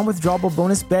are non-withdrawable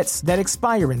bonus bets that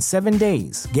expire in 7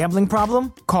 days. Gambling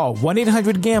problem? Call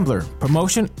 1-800-GAMBLER.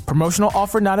 Promotional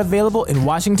offer not available in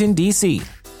Washington, D.C.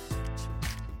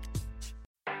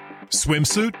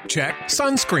 Swimsuit? Check.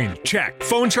 Sunscreen? Check.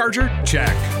 Phone charger?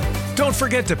 Check. Don't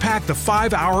forget to pack the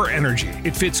 5-Hour Energy.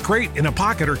 It fits great in a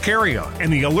pocket or carry-on,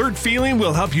 and the alert feeling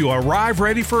will help you arrive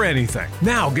ready for anything.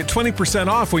 Now get 20%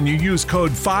 off when you use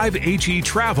code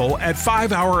 5HETRAVEL at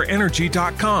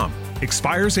 5hourenergy.com.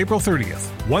 Expires April 30th.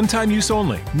 One-time use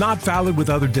only. Not valid with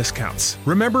other discounts.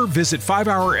 Remember, visit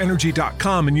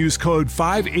 5hourenergy.com and use code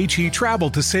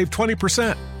 5HETRAVEL to save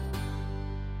 20%.